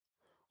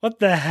 What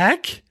the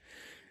heck?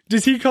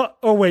 Does he call...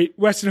 Oh, wait,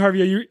 Weston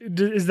Harvey,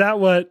 is that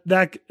what...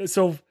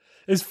 So,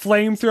 is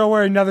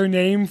flamethrower another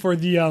name for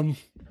the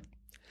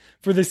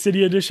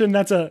City Edition?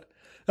 That's a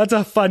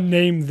fun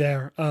name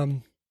there.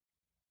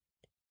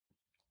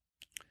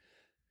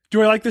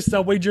 Do I like the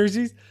Subway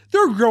jerseys?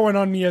 They're growing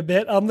on me a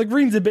bit. The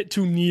green's a bit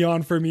too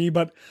neon for me,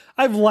 but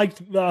I've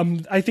liked,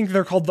 I think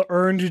they're called the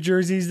earned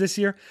jerseys this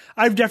year.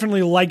 I've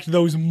definitely liked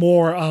those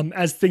more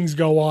as things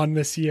go on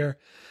this year.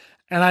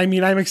 And I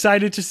mean, I'm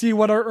excited to see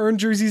what our earned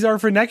jerseys are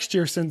for next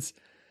year, since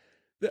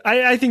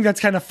I think that's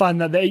kind of fun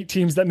that the 8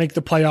 teams that make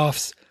the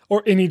playoffs,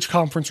 or in each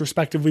conference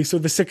respectively, so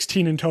the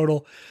 16 in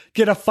total,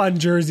 get a fun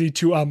jersey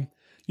to,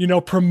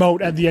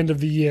 promote at the end of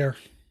the year.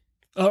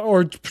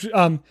 Or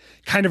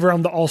kind of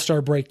around the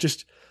All-Star break,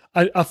 just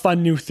a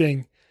fun new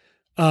thing.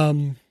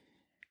 I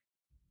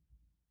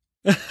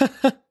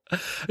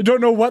don't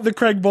know what the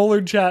Craig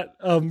Bowler Jack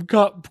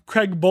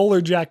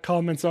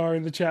comments are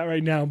in the chat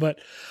right now, but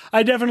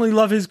I definitely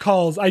love his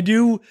calls. I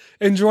do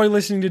enjoy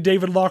listening to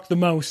David Locke the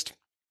most.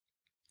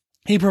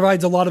 He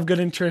provides a lot of good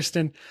interest,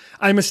 and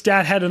I'm a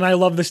stat head, and I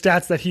love the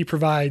stats that he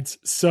provides.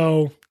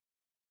 So,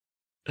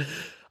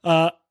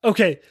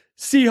 okay,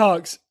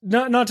 Seahawks.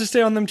 Not to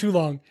stay on them too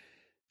long.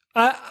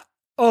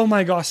 Oh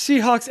my gosh,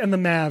 Seahawks and the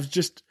Mavs,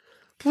 just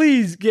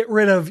please get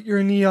rid of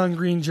your neon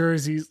green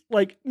jerseys.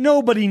 Like,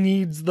 nobody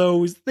needs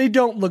those. They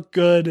don't look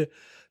good.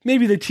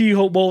 Maybe the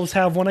T-Hope Wolves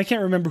have one. I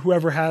can't remember who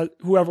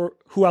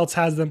else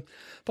has them.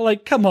 But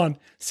like, come on,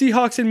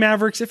 Seahawks and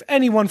Mavericks, if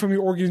anyone from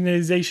your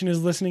organization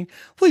is listening,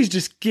 please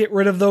just get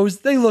rid of those.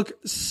 They look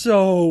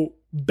so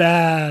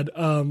bad.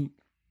 You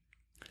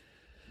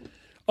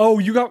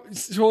got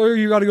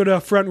to go to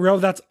a front row.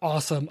 That's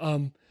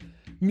awesome.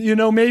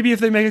 Maybe if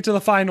they make it to the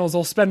finals,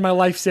 I'll spend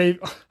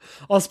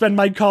I'll spend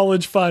my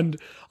college fund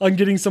on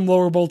getting some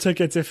lower bowl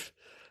tickets.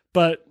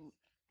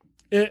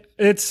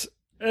 It's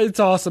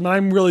awesome.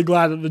 I'm really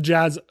glad that the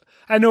Jazz,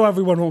 I know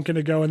everyone won't get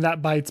to go and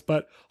that bites,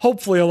 but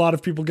hopefully a lot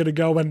of people get to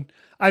go. And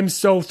I'm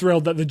so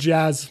thrilled that the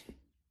Jazz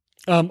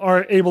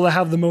are able to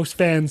have the most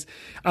fans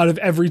out of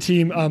every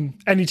team,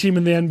 any team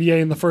in the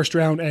NBA in the first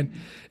round. And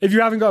if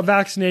you haven't got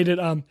vaccinated,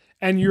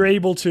 and you're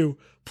able to,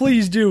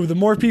 please do. The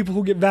more people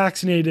who get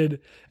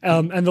vaccinated,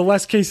 and the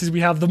less cases we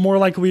have, the more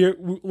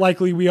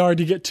likely we are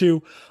to get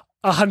to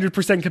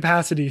 100%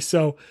 capacity.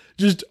 So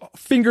just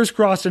fingers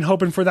crossed and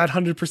hoping for that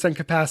 100%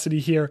 capacity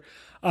here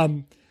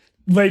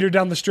later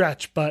down the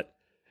stretch. But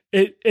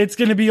it's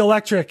going to be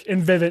electric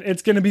in Vivint.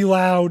 It's going to be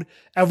loud.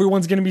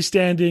 Everyone's going to be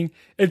standing.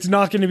 It's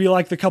not going to be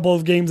like the couple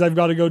of games I've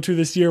got to go to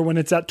this year when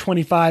it's at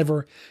 25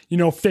 or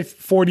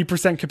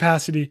 40%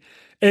 capacity.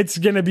 It's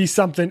going to be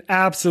something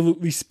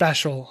absolutely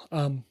special.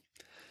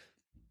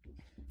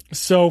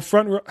 So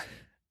front row.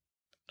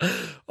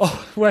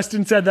 Oh,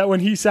 Weston said that when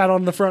he sat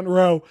on the front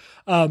row,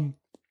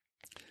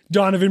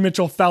 Donovan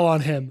Mitchell fell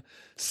on him.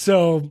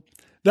 So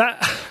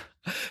that,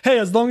 hey,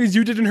 as long as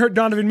you didn't hurt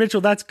Donovan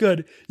Mitchell, that's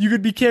good. You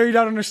could be carried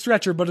out on a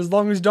stretcher, but as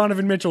long as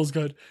Donovan Mitchell's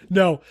good.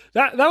 No,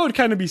 that would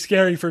kind of be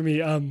scary for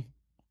me.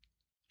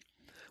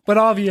 But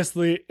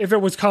obviously, if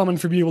it was common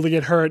for people to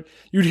get hurt,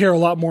 you'd hear a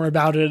lot more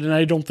about it, and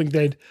I don't think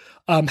they'd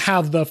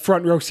have the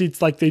front row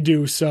seats like they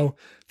do. So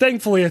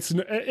thankfully,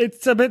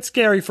 it's a bit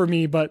scary for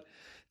me, but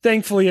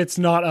thankfully it's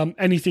not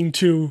anything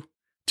too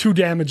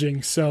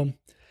damaging. So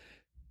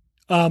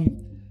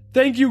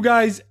thank you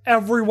guys,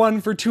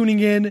 everyone, for tuning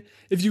in.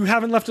 If you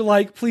haven't left a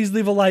like, please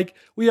leave a like.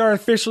 We are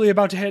officially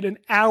about to hit an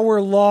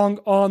hour long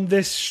on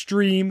this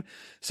stream.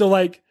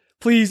 So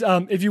please,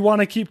 if you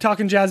want to keep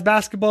talking Jazz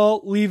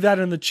basketball, leave that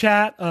in the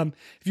chat.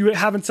 If you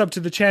haven't subbed to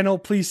the channel,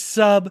 please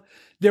sub.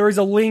 There is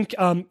a link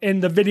in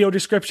the video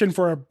description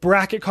for a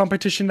bracket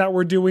competition that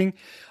we're doing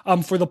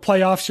for the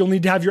playoffs. You'll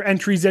need to have your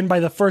entries in by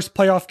the first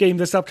playoff game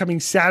this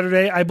upcoming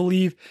Saturday, I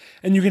believe,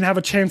 and you can have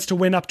a chance to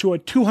win up to a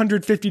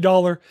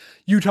 $250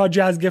 Utah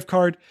Jazz gift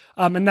card,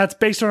 and that's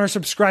based on our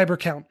subscriber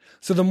count.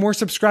 So the more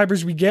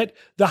subscribers we get,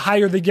 the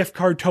higher the gift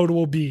card total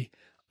will be.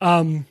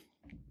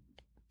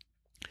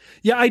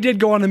 Yeah, I did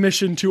go on a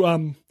mission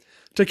to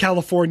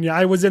California.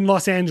 I was in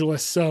Los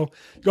Angeles, so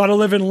got to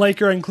live in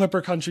Laker and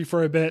Clipper country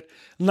for a bit.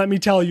 And let me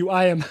tell you,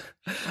 I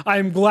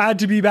am glad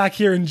to be back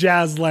here in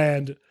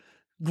Jazzland.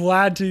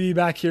 Glad to be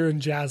back here in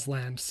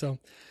Jazzland. So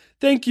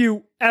thank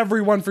you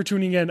everyone for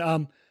tuning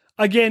in.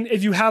 Again,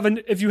 if you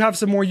have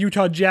some more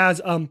Utah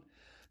Jazz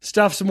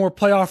stuff, some more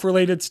playoff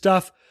related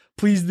stuff,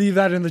 please leave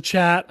that in the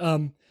chat.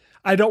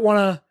 I don't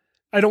want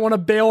to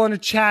bail on a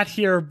chat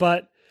here,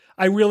 but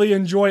I really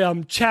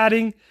enjoy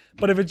chatting.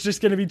 But if it's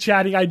just going to be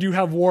chatting, I do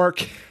have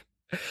work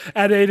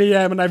at 8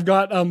 a.m. and I've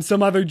got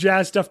some other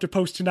Jazz stuff to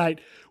post tonight.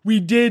 We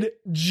did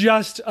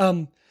just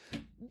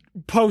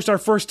post our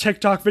first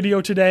TikTok video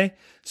today,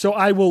 so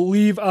I will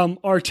leave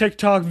our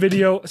TikTok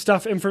video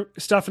stuff in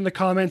the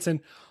comments,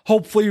 and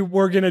hopefully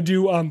we're going to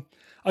do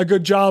a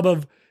good job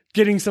of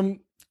getting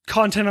some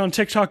content on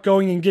TikTok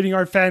going and getting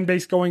our fan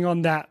base going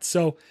on that.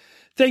 So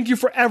thank you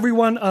for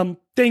everyone.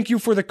 Thank you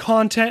for the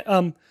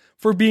content,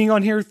 for being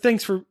on here.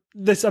 Thanks for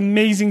this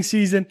amazing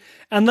season,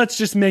 and let's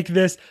just make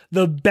this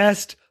the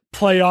best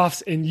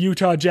playoffs in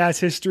Utah Jazz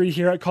history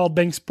here at Called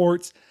Bank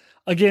Sports.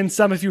 Again,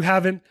 if you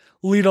haven't,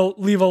 leave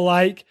a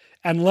like,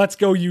 and let's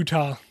go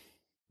Utah.